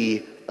forever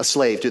be a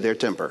slave to their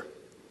temper.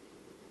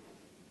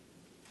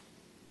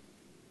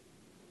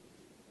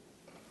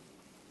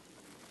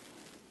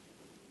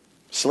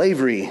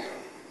 Slavery.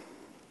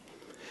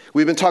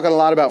 We've been talking a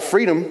lot about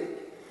freedom.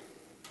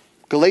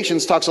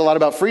 Galatians talks a lot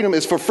about freedom.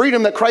 It's for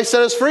freedom that Christ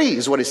set us free,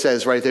 is what he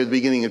says right there at the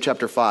beginning of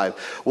chapter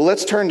 5. Well,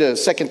 let's turn to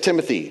 2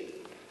 Timothy.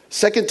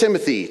 2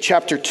 Timothy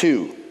chapter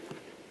 2.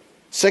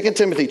 2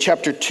 Timothy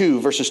chapter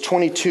 2, verses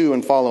 22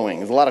 and following.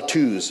 There's a lot of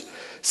twos.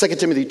 2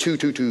 Timothy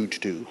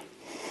 2.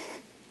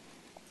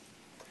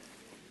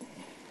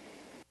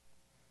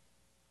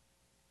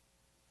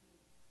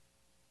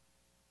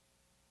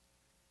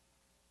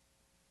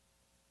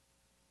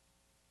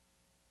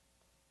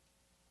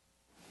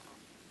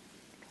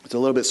 It's a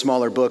little bit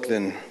smaller book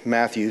than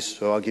Matthew's,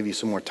 so I'll give you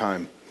some more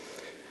time.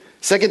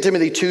 2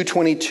 Timothy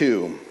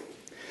 2:22.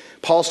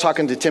 Paul's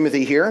talking to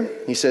Timothy here.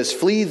 He says,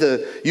 flee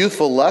the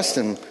youthful lust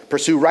and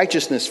pursue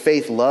righteousness,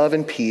 faith, love,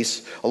 and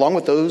peace, along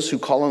with those who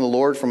call on the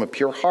Lord from a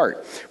pure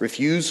heart.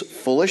 Refuse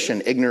foolish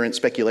and ignorant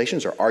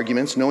speculations or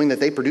arguments, knowing that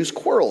they produce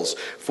quarrels.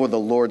 For the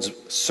Lord's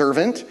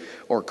servant,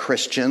 or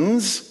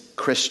Christians,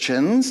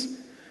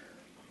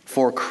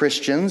 for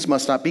Christians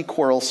must not be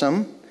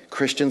quarrelsome.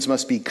 Christians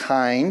must be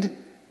kind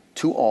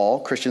to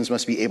all. Christians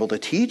must be able to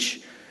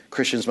teach.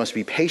 Christians must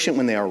be patient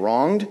when they are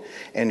wronged.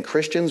 And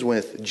Christians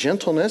with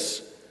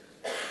gentleness,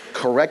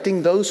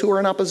 correcting those who are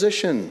in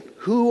opposition.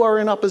 Who are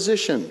in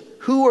opposition?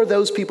 Who are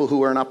those people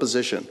who are in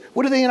opposition?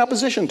 What are they in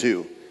opposition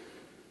to?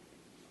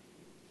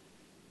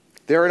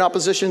 They're in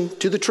opposition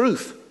to the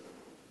truth.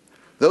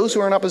 Those who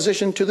are in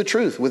opposition to the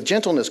truth, with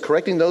gentleness,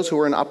 correcting those who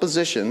are in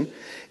opposition,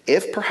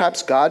 if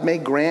perhaps God may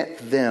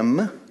grant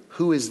them,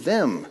 who is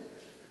them?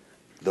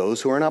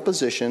 Those who are in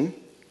opposition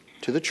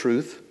to the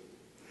truth,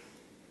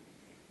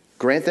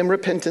 grant them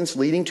repentance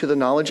leading to the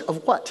knowledge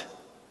of what?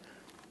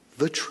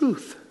 The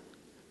truth.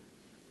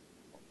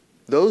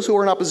 Those who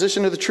are in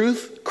opposition to the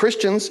truth,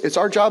 Christians, it's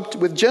our job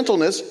with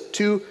gentleness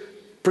to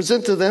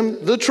present to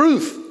them the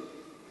truth.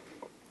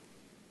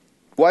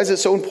 Why is it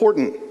so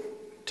important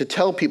to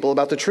tell people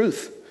about the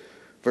truth?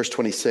 Verse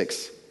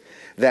 26,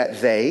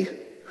 that they,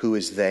 who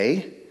is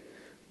they?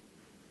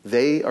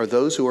 They are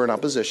those who are in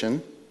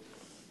opposition,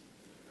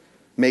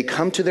 may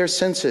come to their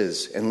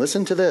senses, and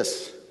listen to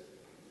this,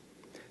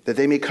 that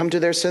they may come to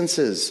their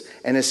senses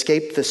and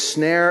escape the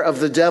snare of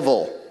the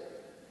devil,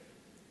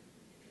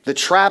 the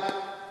trap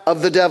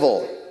of the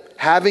devil,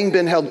 having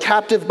been held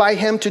captive by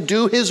him to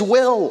do his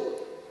will.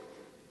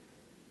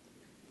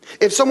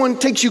 If someone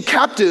takes you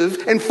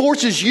captive and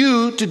forces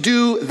you to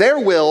do their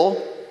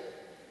will,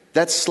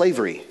 that's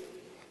slavery.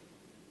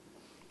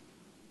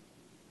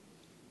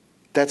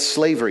 That's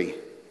slavery.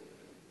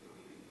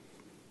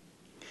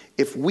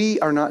 If we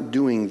are not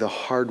doing the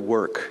hard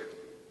work,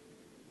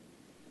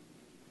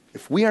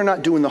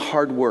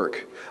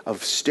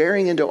 of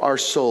staring into our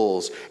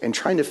souls and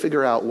trying to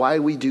figure out why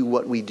we do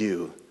what we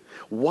do,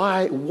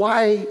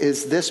 why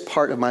is this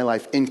part of my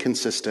life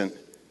inconsistent?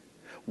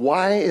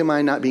 Why am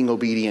I not being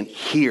obedient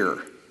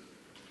here?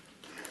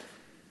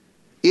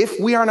 If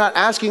we are not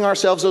asking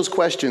ourselves those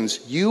questions,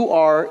 you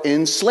are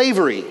in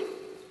slavery.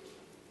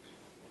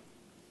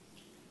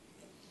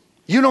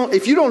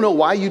 If you don't know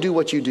why you do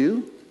what you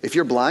do, if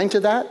you're blind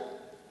to that,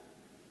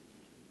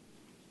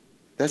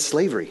 that's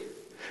slavery.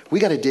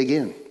 We got to dig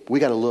in. We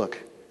got to look.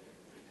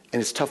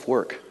 And it's tough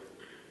work.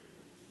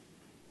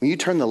 When you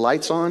turn the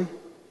lights on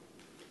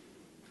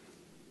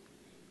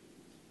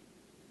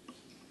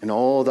and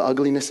all the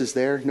ugliness is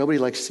there, nobody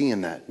likes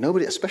seeing that.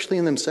 Nobody, especially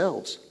in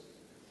themselves.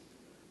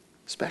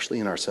 Especially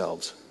in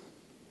ourselves.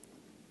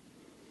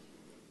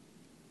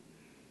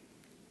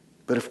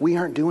 But if we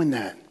aren't doing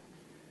that,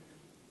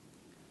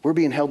 we're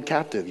being held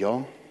captive,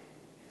 y'all.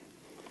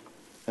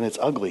 And it's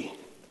ugly.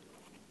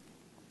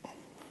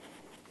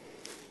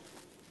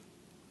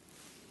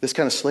 This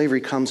kind of slavery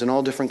comes in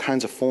all different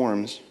kinds of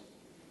forms.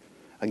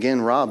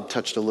 Again, Rob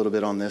touched a little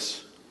bit on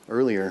this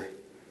earlier.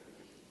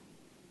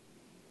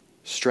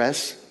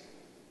 Stress,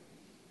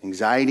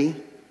 anxiety,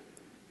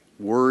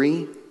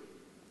 worry,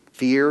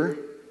 fear,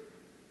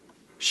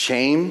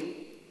 shame,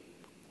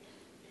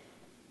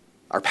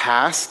 our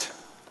past.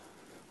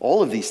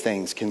 All of these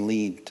things can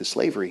lead to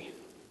slavery.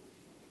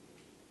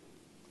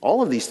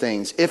 All of these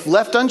things, if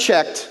left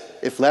unchecked,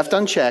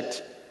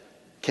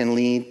 can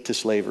lead to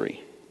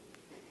slavery.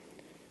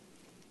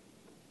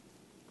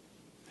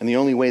 And the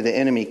only way the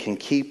enemy can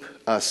keep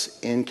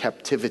us in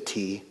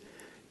captivity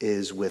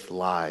is with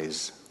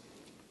lies.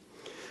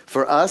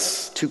 For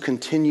us to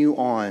continue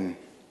on,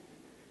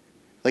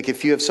 like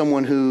if you have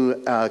someone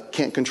who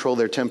can't control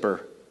their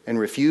temper and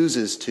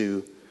refuses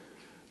to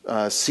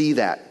see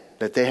that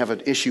they have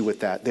an issue with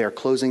that, they are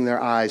closing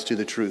their eyes to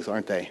the truth,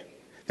 aren't they?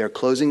 They're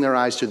closing their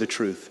eyes to the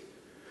truth.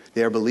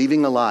 They are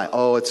believing a lie.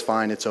 Oh, it's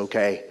fine, it's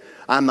okay.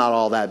 I'm not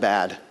all that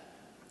bad.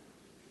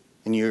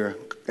 And you're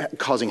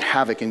causing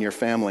havoc in your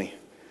family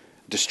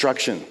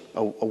Destruction,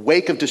 a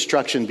wake of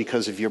destruction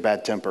because of your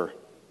bad temper.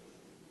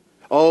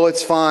 Oh,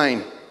 it's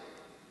fine.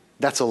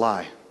 That's a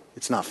lie.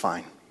 It's not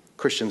fine.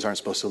 Christians aren't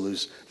supposed to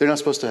lose. They're not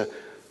supposed to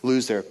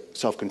lose their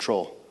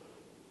self-control.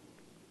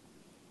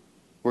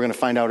 We're going to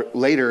find out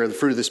later the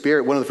fruit of the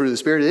Spirit, one of the fruit of the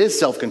Spirit is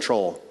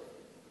self-control.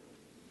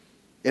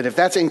 And if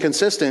that's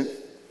inconsistent,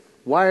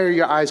 why are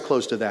your eyes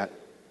closed to that?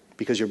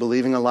 Because you're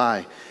believing a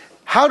lie.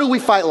 How do we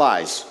fight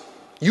lies?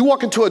 You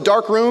walk into a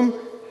dark room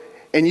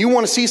and you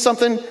want to see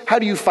something, how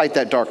do you fight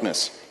that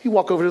darkness? You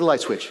walk over to the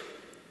light switch,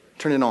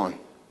 turn it on.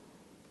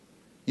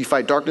 You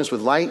fight darkness with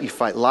light, you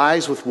fight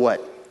lies with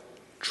what?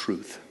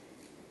 Truth.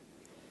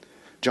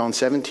 John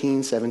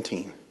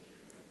 17:17.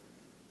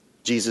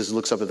 Jesus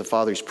looks up at the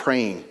Father, he's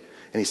praying,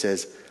 and he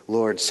says,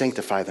 Lord,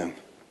 sanctify them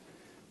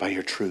by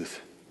your truth.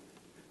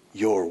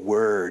 Your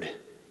word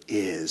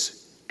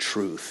is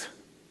truth.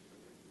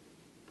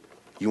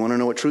 You want to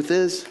know what truth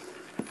is?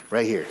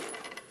 Right here.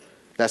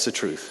 That's the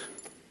truth.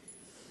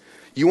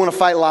 You want to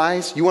fight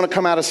lies? You want to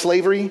come out of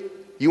slavery?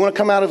 You want to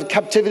come out of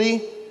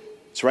captivity?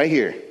 It's right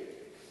here.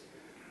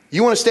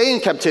 You want to stay in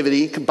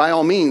captivity? By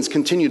all means,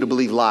 continue to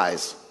believe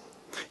lies.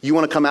 You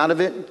want to come out of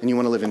it and you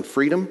want to live in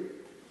freedom?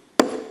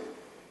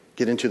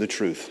 Get into the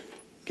truth.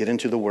 Get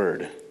into the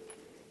word.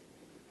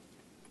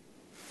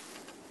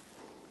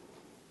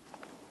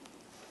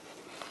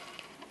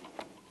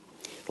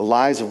 The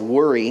lies of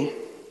worry.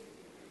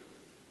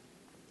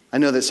 I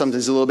know that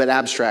something's a little bit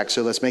abstract,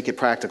 so let's make it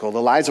practical.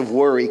 The lies of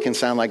worry can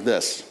sound like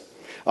this.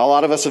 A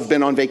lot of us have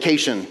been on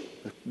vacation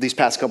these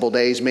past couple of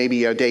days,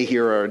 maybe a day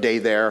here or a day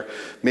there,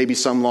 maybe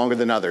some longer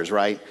than others,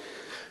 right?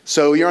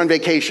 So you're on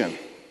vacation,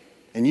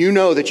 and you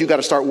know that you got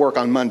to start work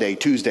on Monday,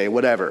 Tuesday,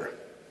 whatever,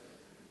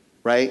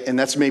 right? And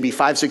that's maybe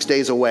 5-6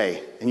 days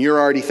away, and you're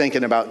already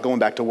thinking about going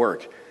back to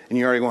work. And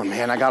you're already going,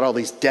 man, I got all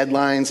these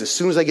deadlines. As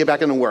soon as I get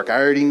back into work, I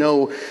already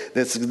know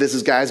this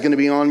guy's going to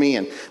be on me,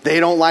 and they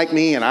don't like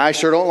me, and I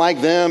sure don't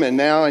like them.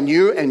 And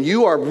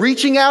you are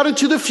reaching out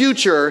into the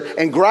future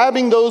and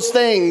grabbing those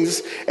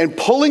things and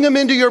pulling them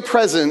into your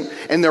present,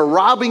 and they're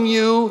robbing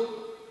you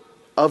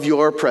of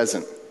your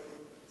present.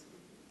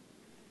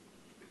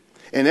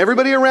 And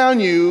everybody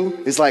around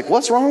you is like,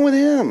 what's wrong with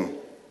him?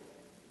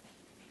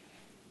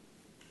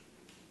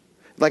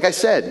 Like I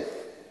said,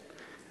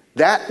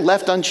 that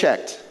left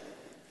unchecked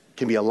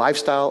can be a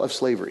lifestyle of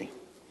slavery.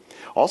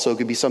 Also, it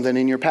could be something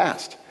in your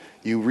past.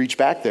 You reach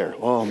back there.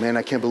 Oh man,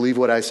 I can't believe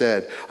what I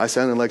said. I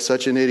sounded like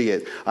such an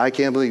idiot. I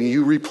can't believe it.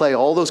 You replay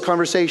all those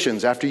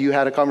conversations after you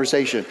had a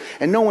conversation,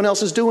 and no one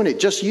else is doing it,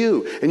 just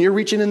you. And you're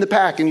reaching in the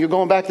pack, and you're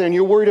going back there, and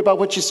you're worried about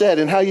what you said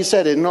and how you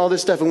said it and all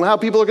this stuff and how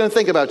people are going to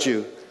think about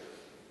you.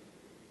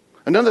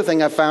 Another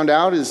thing I found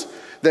out is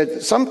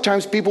that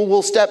sometimes people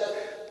will step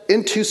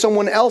into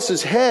someone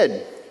else's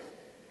head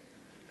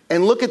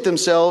and look at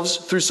themselves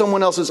through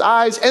someone else's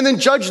eyes and then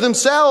judge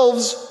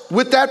themselves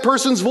with that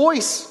person's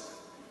voice.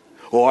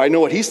 Oh, I know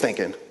what he's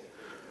thinking.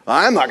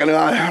 I'm not going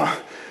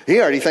to,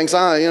 he already thinks,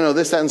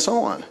 this, that, and so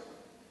on.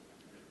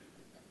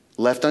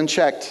 Left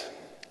unchecked.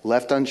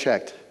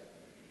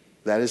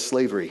 That is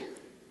slavery.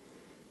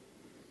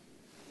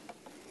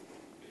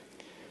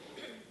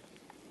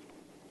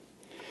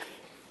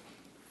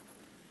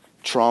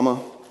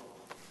 Trauma,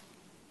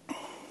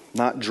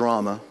 not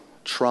drama,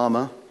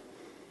 trauma.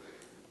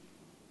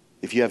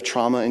 If you have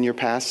trauma in your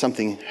past,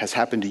 something has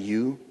happened to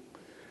you,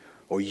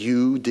 or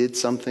you did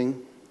something,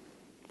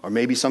 or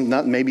maybe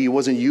maybe it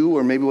wasn't you,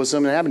 or maybe it was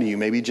something that happened to you.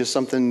 Maybe just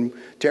something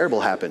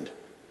terrible happened,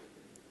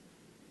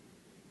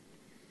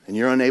 and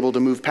you're unable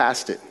to move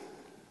past it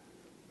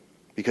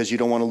because you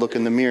don't want to look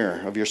in the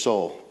mirror of your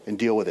soul and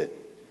deal with it.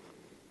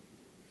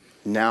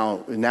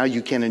 Now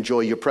you can't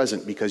enjoy your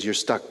present because you're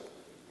stuck.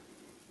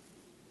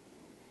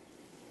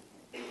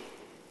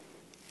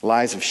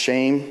 Lies of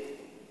shame.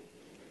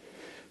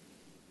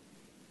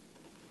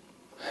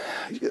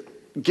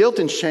 Guilt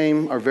and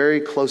shame are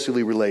very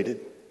closely related.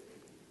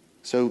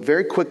 So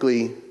very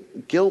quickly,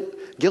 guilt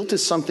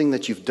is something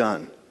that you've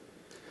done.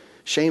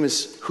 Shame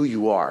is who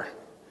you are.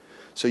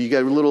 So you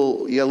got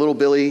little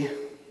Billy,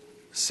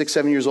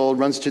 6-7 years old,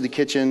 runs to the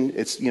kitchen.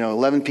 It's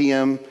 11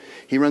 p.m.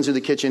 He runs to the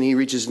kitchen. He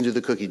reaches into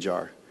the cookie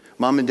jar.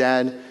 Mom and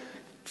Dad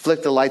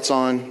flick the lights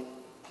on.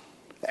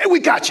 Hey, we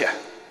got you.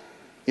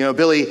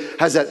 Billy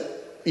has that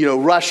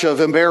rush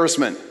of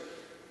embarrassment,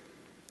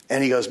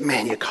 and he goes,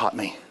 "Man, you caught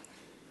me."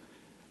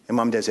 And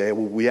Mom and Dad say,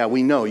 "Well, yeah,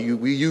 we know.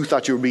 You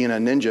thought you were being a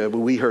ninja, but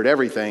we heard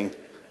everything,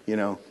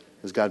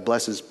 because God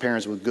blesses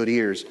parents with good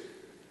ears."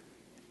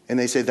 And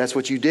they say, "That's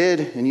what you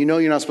did, and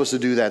you're not supposed to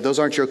do that. Those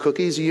aren't your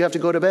cookies. You have to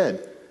go to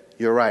bed."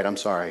 "You're right. I'm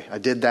sorry. I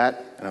did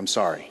that, and I'm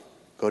sorry.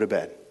 Go to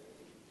bed."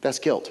 That's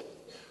guilt.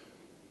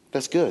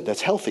 That's good.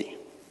 That's healthy.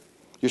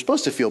 You're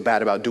supposed to feel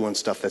bad about doing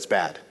stuff that's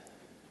bad.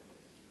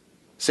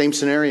 Same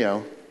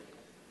scenario.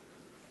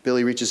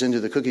 Billy reaches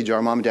into the cookie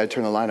jar. Mom and Dad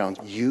turn the light on.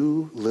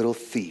 "You little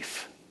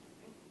thief.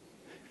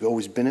 You've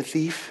always been a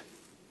thief.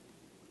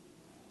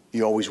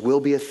 You always will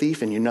be a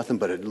thief, and you're nothing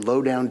but a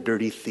low-down,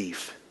 dirty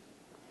thief."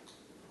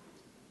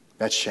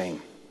 That's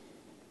shame.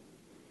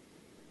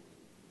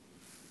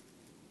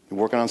 You're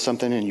working on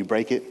something and you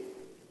break it.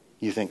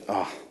 You think,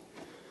 oh,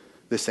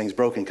 this thing's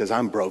broken because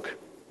I'm broke.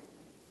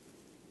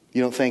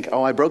 You don't think,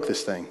 oh, I broke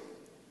this thing.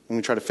 I'm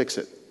going to try to fix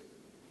it.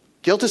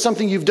 Guilt is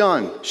something you've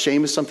done.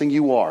 Shame is something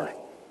you are.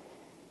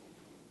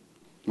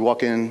 You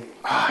walk in,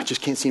 I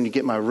just can't seem to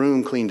get my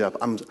room cleaned up.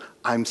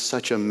 I'm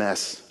such a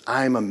mess.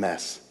 I'm a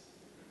mess.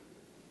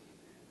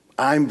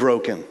 I'm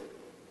broken.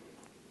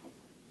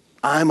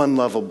 I'm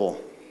unlovable.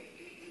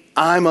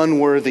 I'm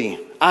unworthy.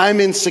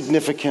 I'm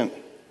insignificant.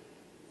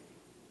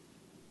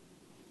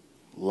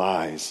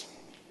 Lies.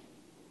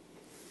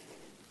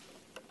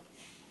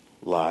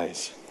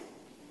 Lies.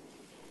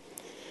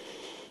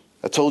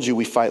 I told you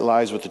we fight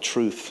lies with the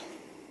truth.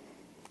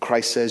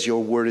 Christ says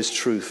your word is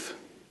truth.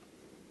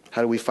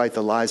 How do we fight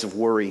the lies of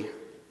worry?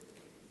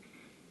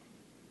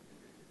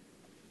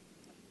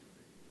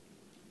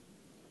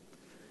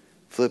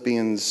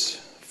 Philippians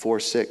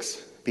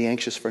 4:6. Be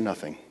anxious for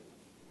nothing.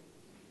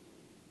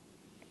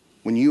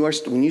 When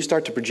you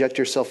start to project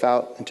yourself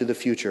out into the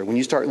future, when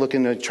you start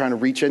looking at trying to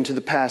reach into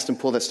the past and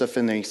pull that stuff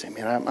in there, you say,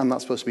 man, I'm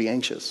not supposed to be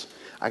anxious.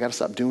 I got to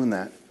stop doing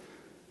that.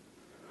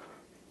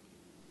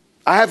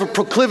 I have a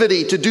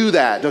proclivity to do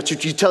that, don't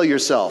you tell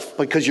yourself,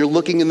 because you're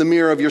looking in the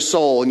mirror of your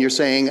soul and you're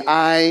saying,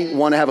 I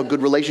want to have a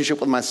good relationship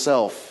with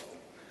myself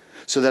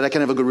so that I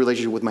can have a good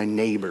relationship with my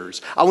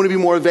neighbors. I want to be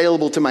more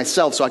available to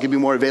myself so I can be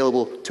more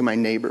available to my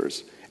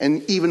neighbors.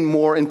 And even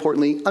more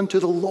importantly, unto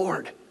the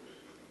Lord.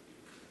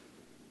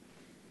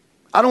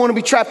 I don't want to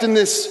be trapped in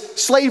this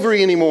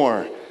slavery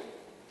anymore.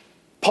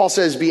 Paul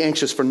says, be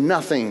anxious for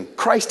nothing.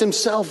 Christ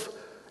himself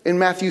in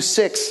Matthew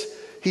 6,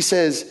 he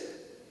says,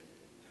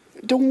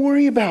 don't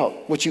worry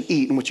about what you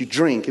eat and what you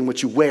drink and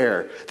what you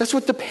wear. That's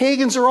what the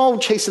pagans are all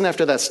chasing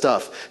after, that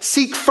stuff.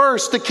 Seek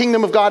first the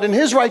kingdom of God and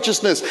his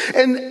righteousness,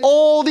 and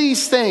all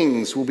these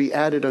things will be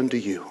added unto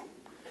you.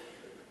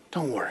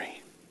 Don't worry.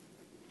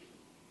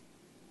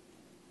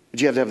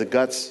 But you have to have the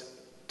guts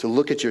to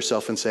look at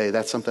yourself and say,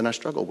 that's something I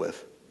struggle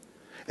with.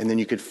 And then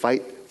you could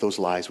fight those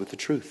lies with the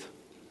truth.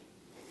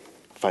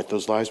 Fight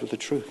those lies with the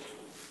truth.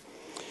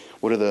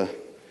 What do the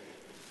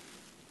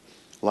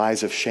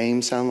lies of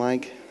shame sound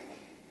like?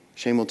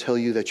 Shame will tell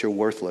you that you're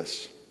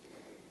worthless.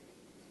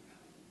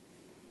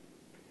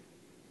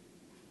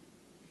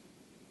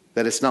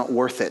 That it's not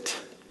worth it.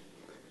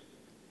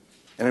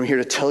 And I'm here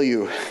to tell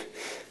you,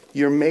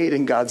 you're made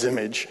in God's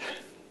image.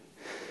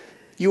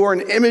 You are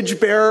an image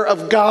bearer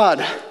of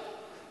God.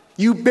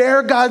 You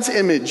bear God's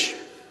image.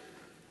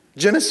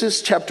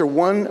 Genesis chapter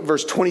 1,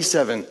 verse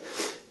 27.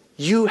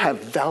 You have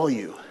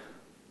value.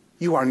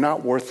 You are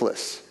not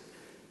worthless.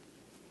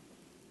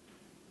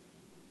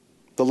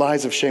 The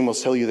lies of shame will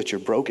tell you that you're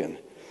broken.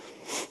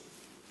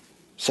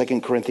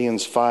 2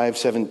 Corinthians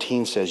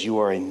 5:17 says you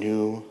are a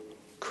new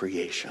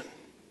creation.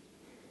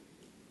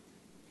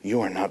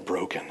 You are not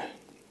broken.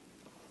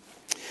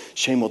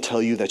 Shame will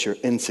tell you that you're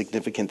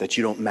insignificant, that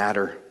you don't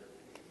matter.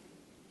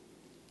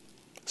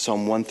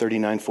 Psalm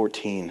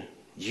 139:14.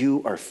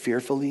 You are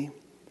fearfully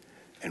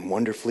and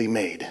wonderfully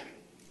made,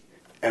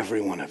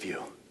 every one of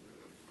you.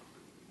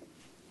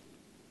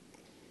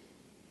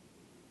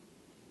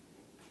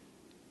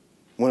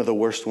 One of the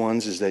worst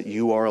ones is that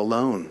you are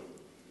alone.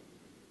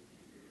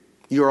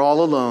 You're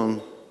all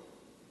alone,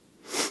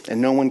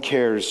 and no one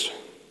cares.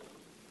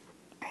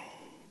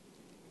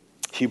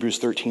 Hebrews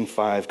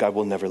 13:5, God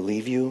will never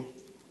leave you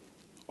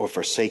or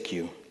forsake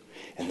you.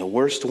 And the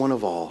worst one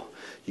of all,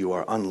 you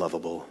are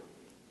unlovable.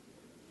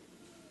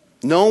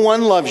 No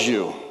one loves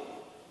you.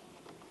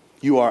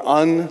 You are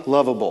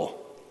unlovable.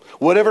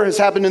 Whatever has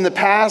happened in the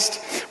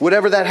past,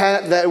 whatever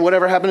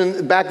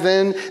happened back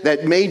then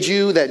that made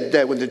you,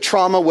 that with the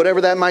trauma, whatever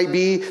that might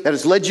be, that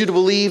has led you to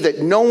believe that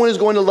no one is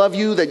going to love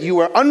you, that you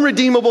are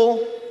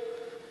unredeemable.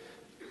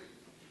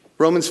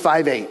 Romans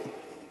 5:8.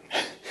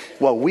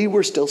 While we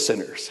were still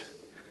sinners,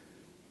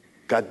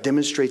 God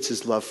demonstrates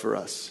his love for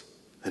us,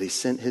 that he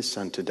sent his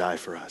son to die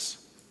for us.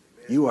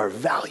 You are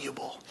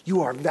valuable.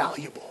 You are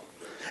valuable.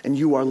 And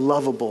you are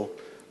lovable.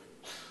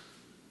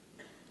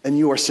 And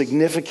you are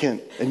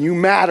significant, and you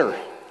matter.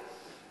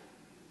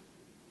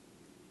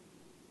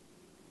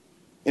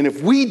 And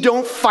if we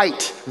don't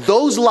fight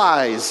those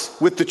lies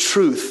with the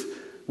truth,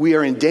 we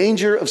are in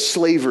danger of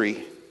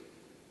slavery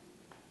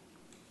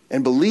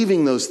and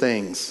believing those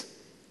things.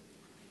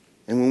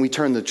 And when we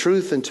turn the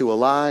truth into a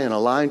lie and a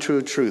lie into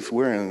a truth,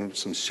 we're in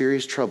some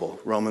serious trouble,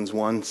 Romans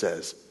 1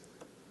 says.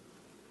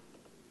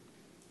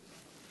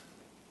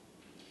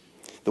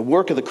 The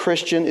work of the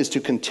Christian is to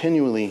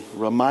continually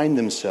remind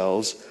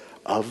themselves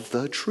of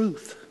the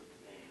truth.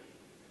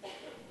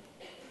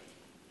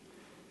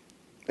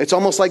 It's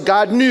almost like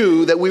God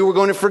knew that we were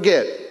going to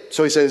forget.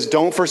 So he says,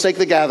 don't forsake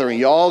the gathering.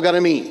 You all got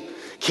to meet.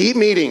 Keep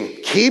meeting.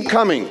 Keep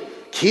coming.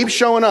 Keep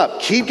showing up.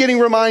 Keep getting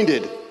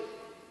reminded.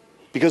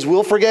 Because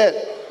we'll forget.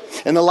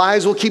 And the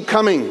lies will keep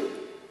coming.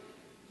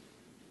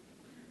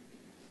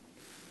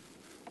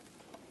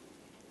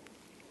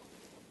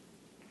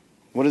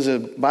 What does the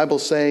Bible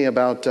say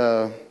about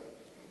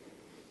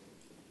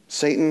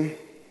Satan?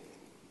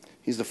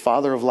 He's the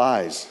father of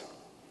lies.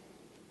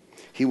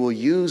 He will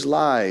use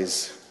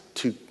lies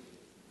to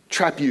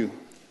trap you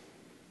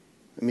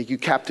and make you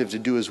captive to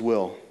do his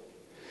will.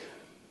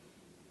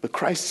 But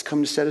Christ has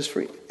come to set us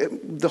free.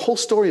 The whole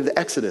story of the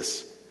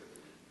Exodus.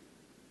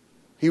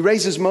 He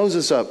raises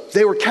Moses up.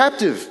 They were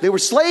captive. They were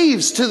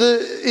slaves to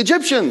the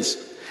Egyptians.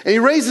 And he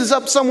raises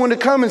up someone to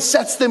come and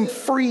sets them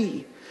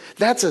free.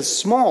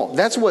 That's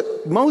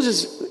what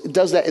Moses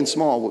does that in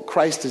small, what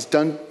Christ has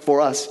done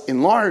for us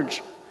in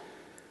large.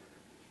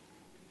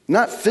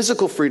 Not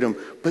physical freedom,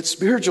 but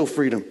spiritual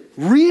freedom.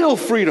 Real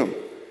freedom.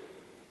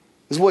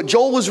 This is what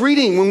Joel was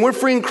reading. When we're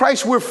free in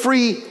Christ, we're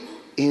free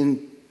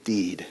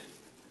indeed.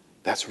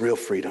 That's real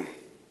freedom.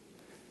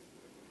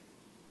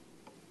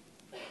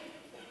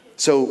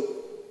 So,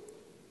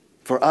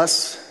 for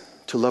us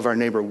to love our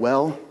neighbor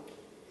well,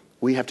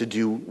 we have to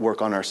do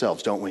work on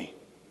ourselves, don't we?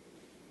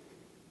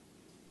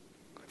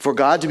 For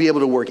God to be able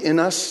to work in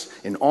us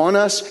and on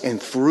us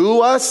and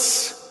through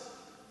us,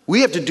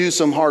 we have to do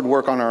some hard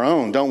work on our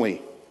own, don't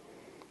we?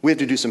 We have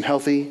to do some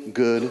healthy,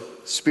 good,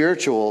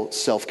 spiritual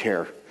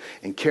self-care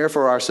and care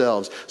for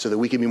ourselves so that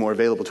we can be more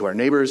available to our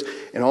neighbors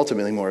and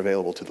ultimately more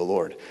available to the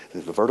Lord.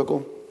 There's the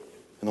vertical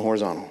and the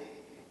horizontal.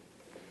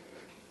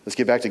 Let's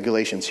get back to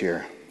Galatians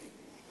here.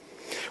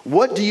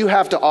 What do you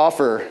have to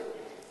offer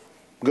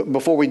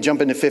before we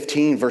jump into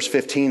verse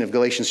 15 of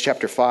Galatians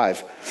chapter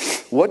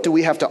 5? What do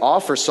we have to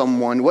offer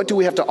someone? What do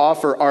we have to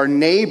offer our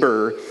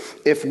neighbor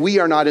if we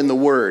are not in the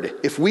Word?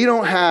 If we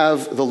don't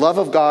have the love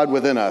of God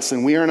within us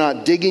and we are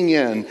not digging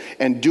in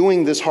and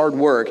doing this hard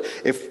work,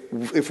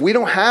 if we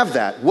don't have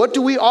that, what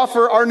do we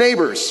offer our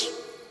neighbors?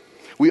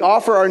 We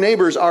offer our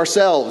neighbors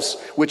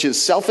ourselves, which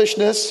is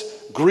selfishness,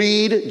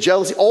 greed,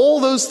 jealousy, all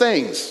those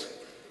things.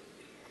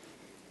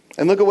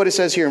 And look at what it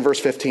says here in verse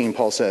 15,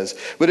 Paul says,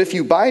 "But if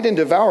you bite and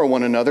devour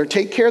one another,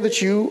 take care that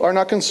you are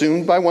not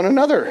consumed by one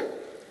another."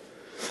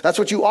 That's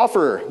what you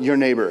offer your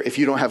neighbor if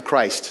you don't have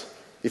Christ,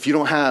 if you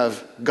don't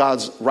have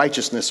God's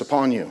righteousness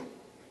upon you.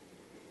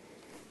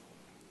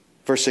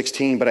 Verse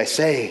 16, "But I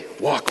say,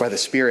 walk by the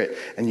Spirit,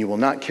 and you will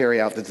not carry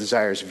out the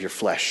desires of your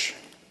flesh.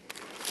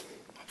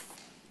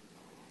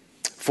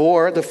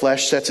 For the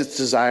flesh sets its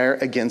desire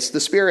against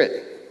the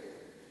Spirit,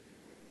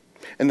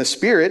 and the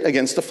Spirit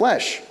against the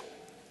flesh."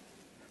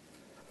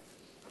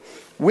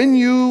 When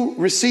you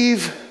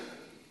receive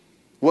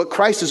what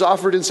Christ has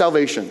offered in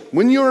salvation,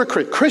 when you're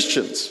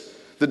Christians,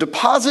 the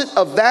deposit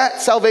of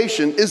that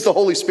salvation is the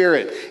Holy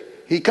Spirit.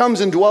 He comes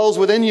and dwells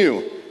within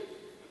you.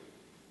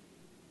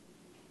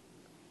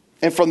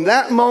 And from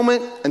that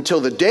moment until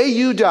the day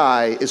you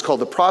die is called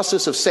the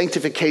process of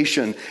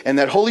sanctification. And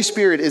that Holy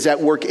Spirit is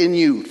at work in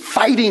you,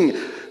 fighting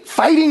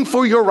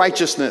for your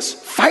righteousness,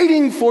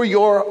 fighting for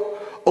your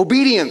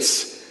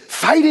obedience,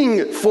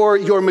 fighting for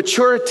your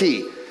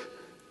maturity.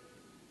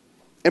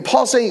 And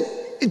Paul's saying,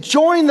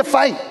 join the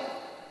fight.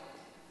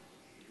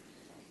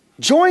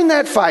 Join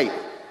that fight.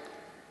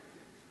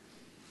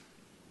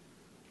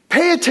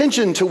 Pay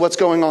attention to what's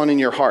going on in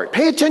your heart.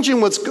 Pay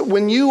attention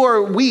when you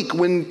are weak,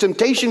 when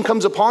temptation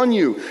comes upon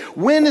you.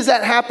 When is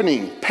that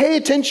happening? Pay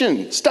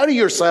attention. Study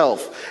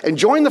yourself. And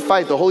join the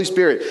fight. The Holy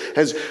Spirit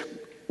has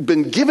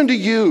been given to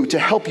you to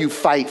help you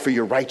fight for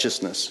your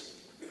righteousness.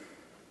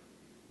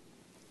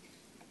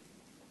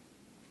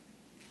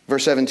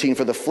 Verse 17,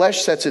 "For the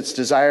flesh sets its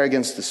desire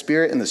against the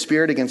Spirit, and the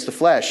Spirit against the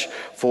flesh.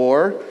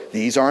 For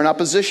these are in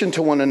opposition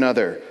to one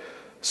another,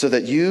 so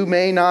that you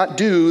may not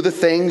do the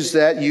things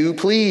that you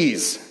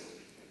please.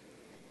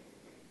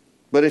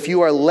 But if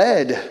you are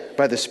led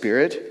by the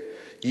Spirit,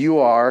 you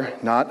are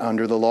not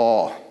under the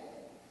law."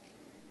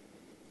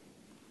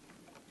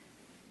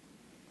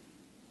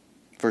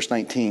 Verse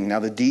 19, "Now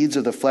the deeds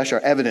of the flesh are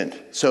evident."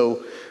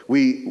 So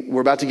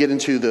we're about to get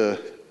into the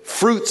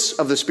fruits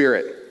of the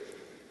Spirit.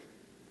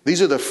 These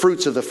are the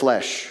fruits of the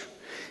flesh.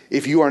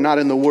 If you are not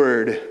in the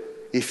Word,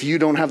 if you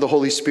don't have the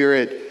Holy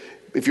Spirit,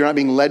 if you're not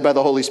being led by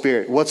the Holy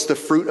Spirit, what's the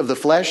fruit of the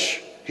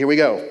flesh? Here we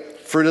go.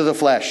 Fruit of the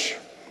flesh.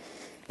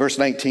 Verse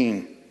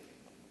 19.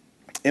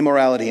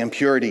 "Immorality,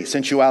 impurity,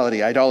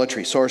 sensuality,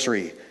 idolatry,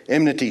 sorcery,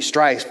 enmity,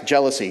 strife,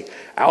 jealousy,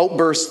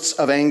 outbursts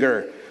of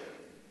anger,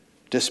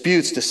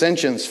 disputes,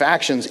 dissensions,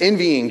 factions,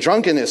 envying,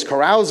 drunkenness,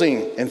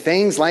 carousing, and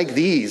things like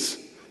these,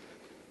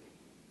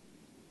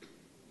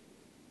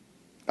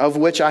 of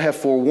which I have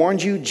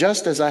forewarned you,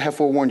 just as I have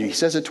forewarned you." He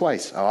says it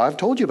twice. Oh, I've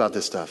told you about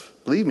this stuff.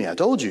 Believe me, I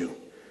told you.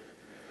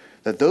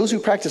 "That those who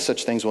practice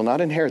such things will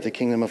not inherit the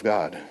kingdom of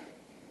God."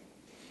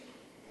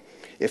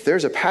 If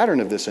there's a pattern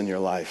of this in your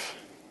life,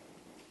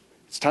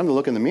 it's time to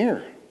look in the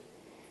mirror.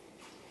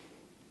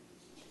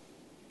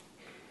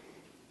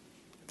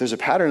 If there's a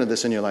pattern of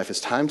this in your life,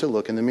 it's time to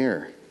look in the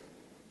mirror.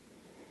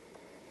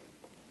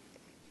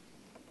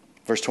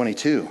 Verse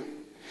 22.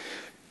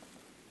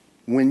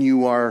 "When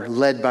you are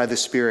led by the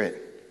Spirit,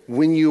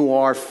 when you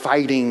are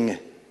fighting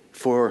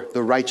for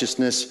the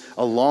righteousness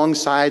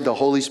alongside the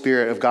Holy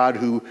Spirit of God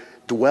who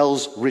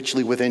dwells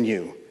richly within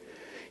you,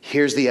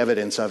 here's the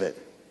evidence of it.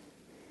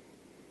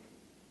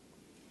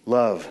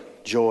 Love,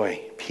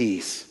 joy,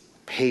 peace,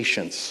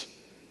 patience,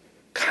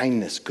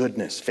 kindness,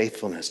 goodness,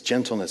 faithfulness,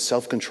 gentleness,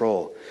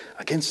 self-control.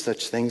 Against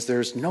such things there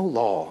is no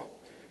law.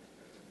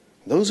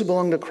 Those who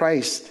belong to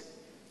Christ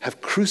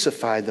have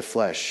crucified the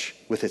flesh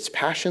with its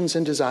passions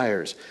and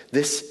desires.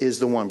 This is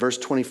the one, verse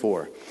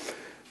 24.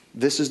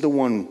 This is the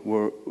one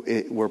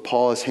where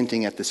Paul is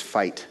hinting at this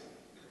fight.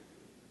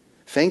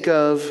 Think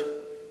of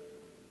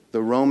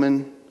the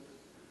Roman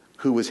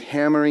who was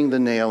hammering the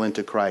nail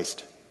into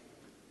Christ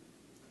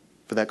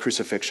for that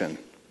crucifixion.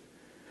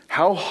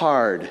 How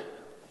hard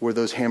were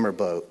those hammer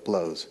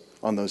blows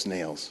on those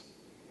nails?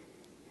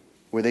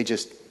 Were they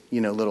just,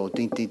 little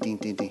ding, ding, ding,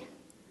 ding, ding?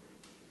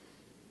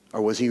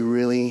 Or was he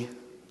really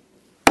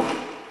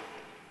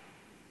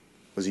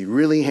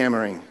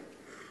hammering?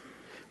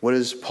 What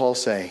does Paul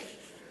say?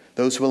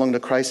 Those who belong to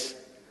Christ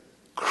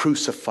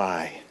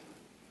crucify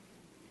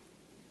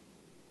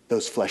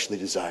those fleshly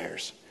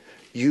desires.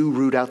 You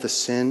root out the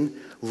sin.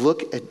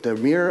 Look at the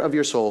mirror of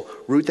your soul.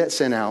 Root that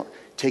sin out.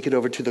 Take it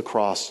over to the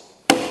cross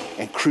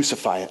and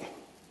crucify it.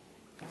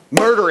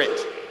 Murder it.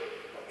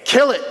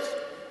 Kill it.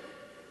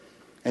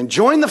 And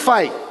join the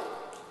fight.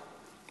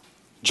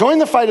 Join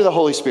the fight of the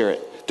Holy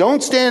Spirit.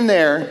 Don't stand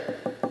there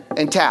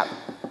and tap.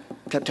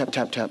 Tap, tap,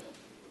 tap, tap.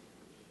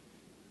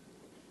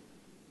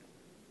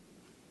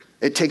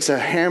 It takes a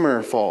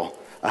hammer fall,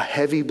 a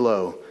heavy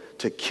blow,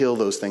 to kill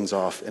those things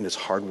off, and it's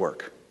hard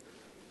work.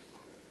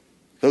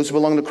 Those who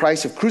belong to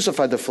Christ have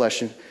crucified the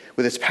flesh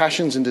with its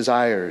passions and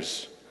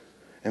desires.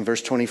 In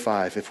verse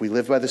 25, if we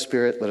live by the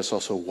Spirit, let us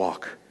also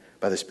walk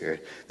by the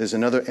Spirit.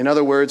 In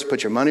other words,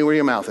 put your money where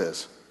your mouth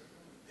is.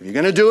 If you're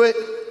going to do it,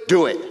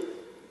 do it.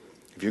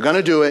 If you're going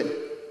to do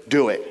it,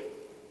 do it.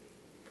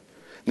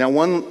 Now,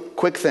 one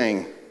quick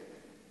thing,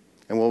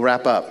 and we'll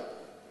wrap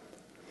up.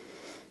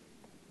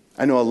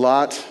 I know a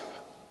lot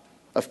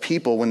of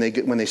people, when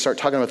they start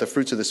talking about the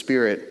fruits of the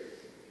Spirit,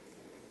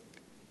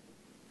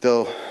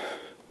 they'll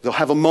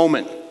have a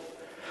moment.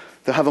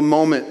 They'll have a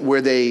moment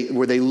where they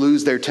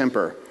lose their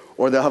temper,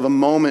 or they'll have a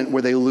moment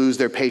where they lose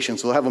their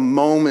patience. They'll have a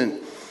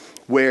moment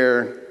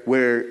where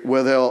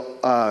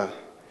they'll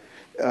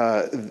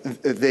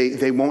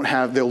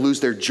they'll lose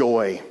their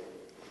joy,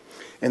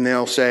 and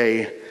they'll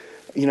say,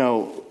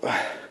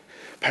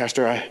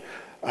 Pastor,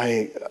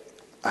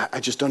 I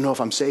just don't know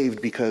if I'm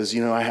saved because,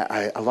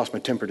 I lost my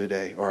temper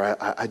today, or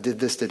I did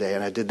this today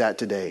and I did that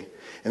today.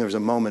 And there was a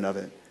moment of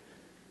it.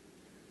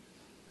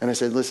 And I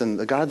said, listen,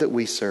 the God that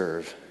we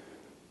serve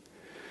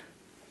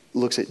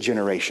looks at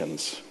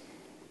generations.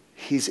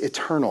 He's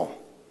eternal.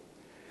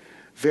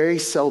 Very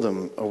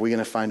seldom are we going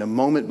to find a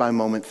moment by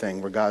moment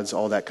thing where God's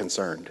all that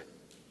concerned.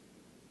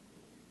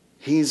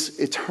 He's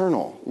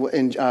eternal.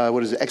 In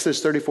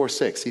Exodus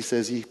 34:6, he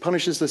says he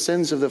punishes the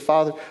sins of the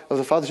fathers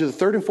to the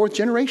third and fourth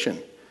generation.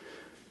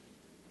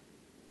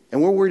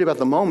 And we're worried about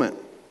the moment.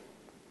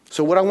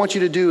 So what I want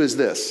you to do is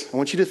this. I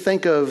want you to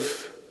think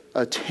of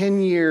a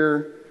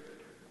 10-year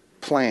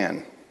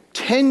plan.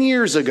 10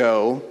 years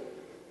ago,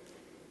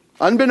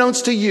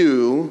 unbeknownst to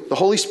you, the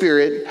Holy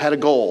Spirit had a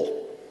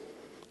goal.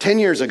 10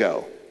 years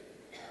ago.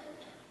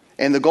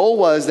 And the goal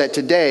was that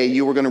today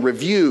you were going to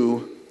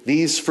review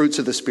these fruits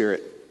of the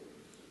Spirit.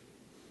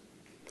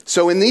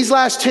 So in these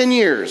last 10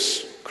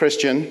 years,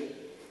 Christian,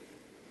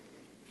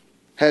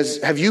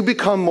 have you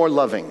become more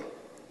loving?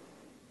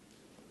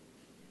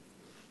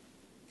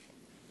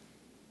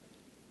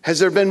 Has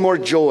there been more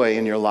joy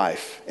in your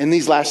life in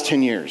these last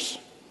 10 years?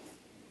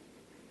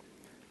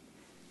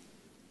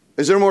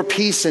 Is there more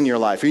peace in your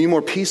life? Are you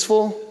more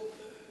peaceful?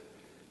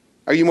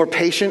 Are you more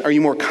patient? Are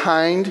you more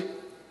kind?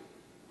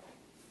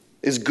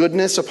 Is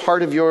goodness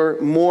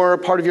more a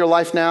part of your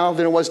life now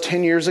than it was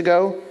 10 years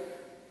ago?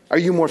 Are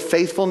you more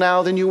faithful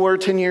now than you were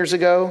 10 years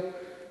ago?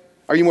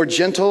 Are you more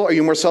gentle? Are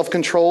you more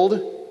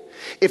self-controlled?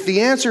 If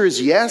the answer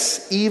is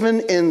yes, even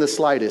in the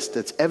slightest,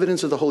 that's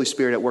evidence of the Holy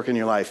Spirit at work in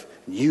your life.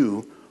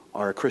 You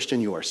are a Christian,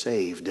 you are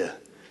saved.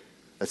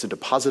 That's a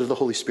deposit of the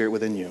Holy Spirit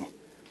within you.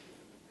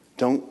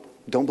 Don't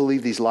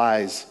believe these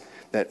lies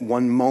that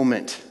one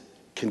moment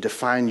can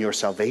define your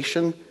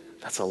salvation.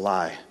 That's a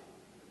lie.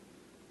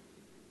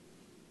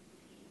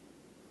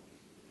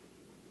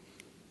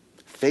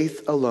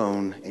 Faith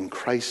alone in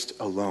Christ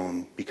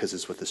alone, because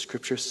it's what the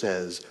Scripture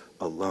says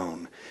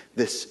alone.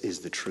 This is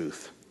the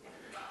truth.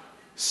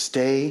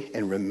 Stay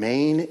and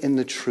remain in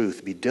the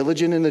truth. Be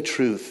diligent in the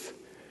truth,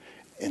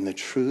 and the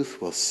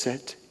truth will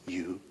set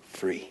you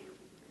free.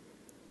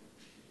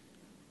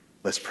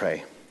 Let's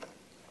pray.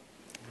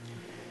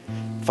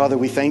 Father,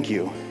 we thank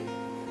you.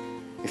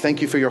 We thank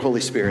you for your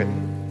Holy Spirit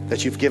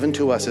that you've given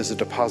to us as a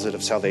deposit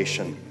of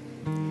salvation,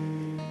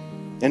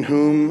 in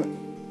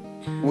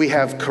whom we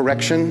have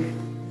correction,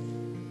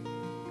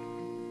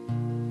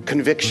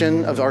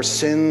 conviction of our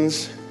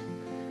sins,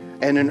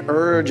 and an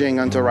urging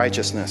unto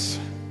righteousness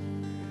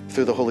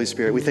through the Holy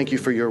Spirit. We thank you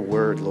for your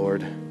word,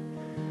 Lord.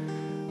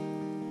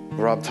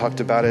 Rob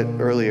talked about it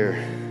earlier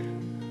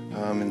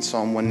in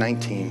Psalm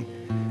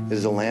 119. It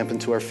is a lamp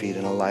unto our feet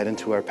and a light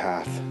unto our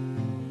path.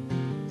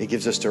 It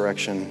gives us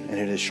direction, and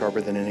it is sharper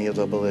than any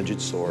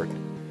double-edged sword.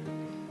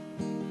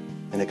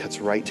 And it cuts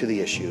right to the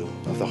issue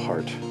of the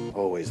heart,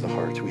 always the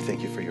heart. We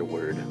thank you for your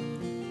word.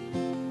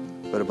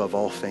 But above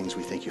all things,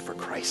 we thank you for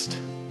Christ.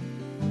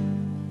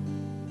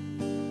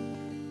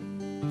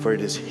 For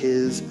it is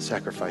his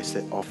sacrifice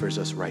that offers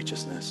us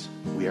righteousness.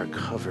 We are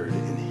covered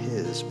in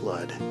his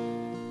blood.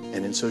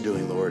 And in so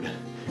doing, Lord,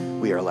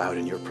 we are allowed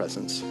in your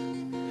presence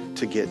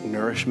to get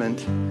nourishment,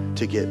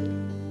 to get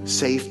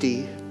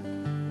safety,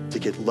 to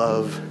get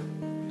love,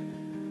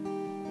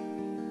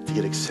 to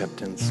get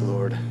acceptance,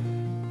 Lord.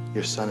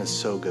 Your Son is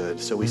so good.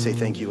 So we say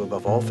thank you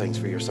above all things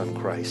for your Son,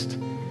 Christ.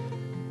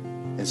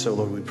 And so,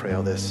 Lord, we pray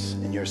all this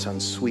in your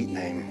Son's sweet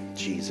name,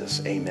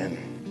 Jesus. Amen.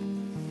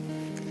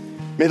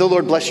 May the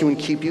Lord bless you and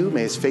keep you.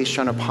 May his face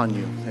shine upon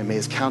you, and may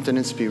his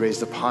countenance be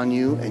raised upon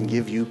you and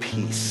give you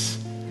peace.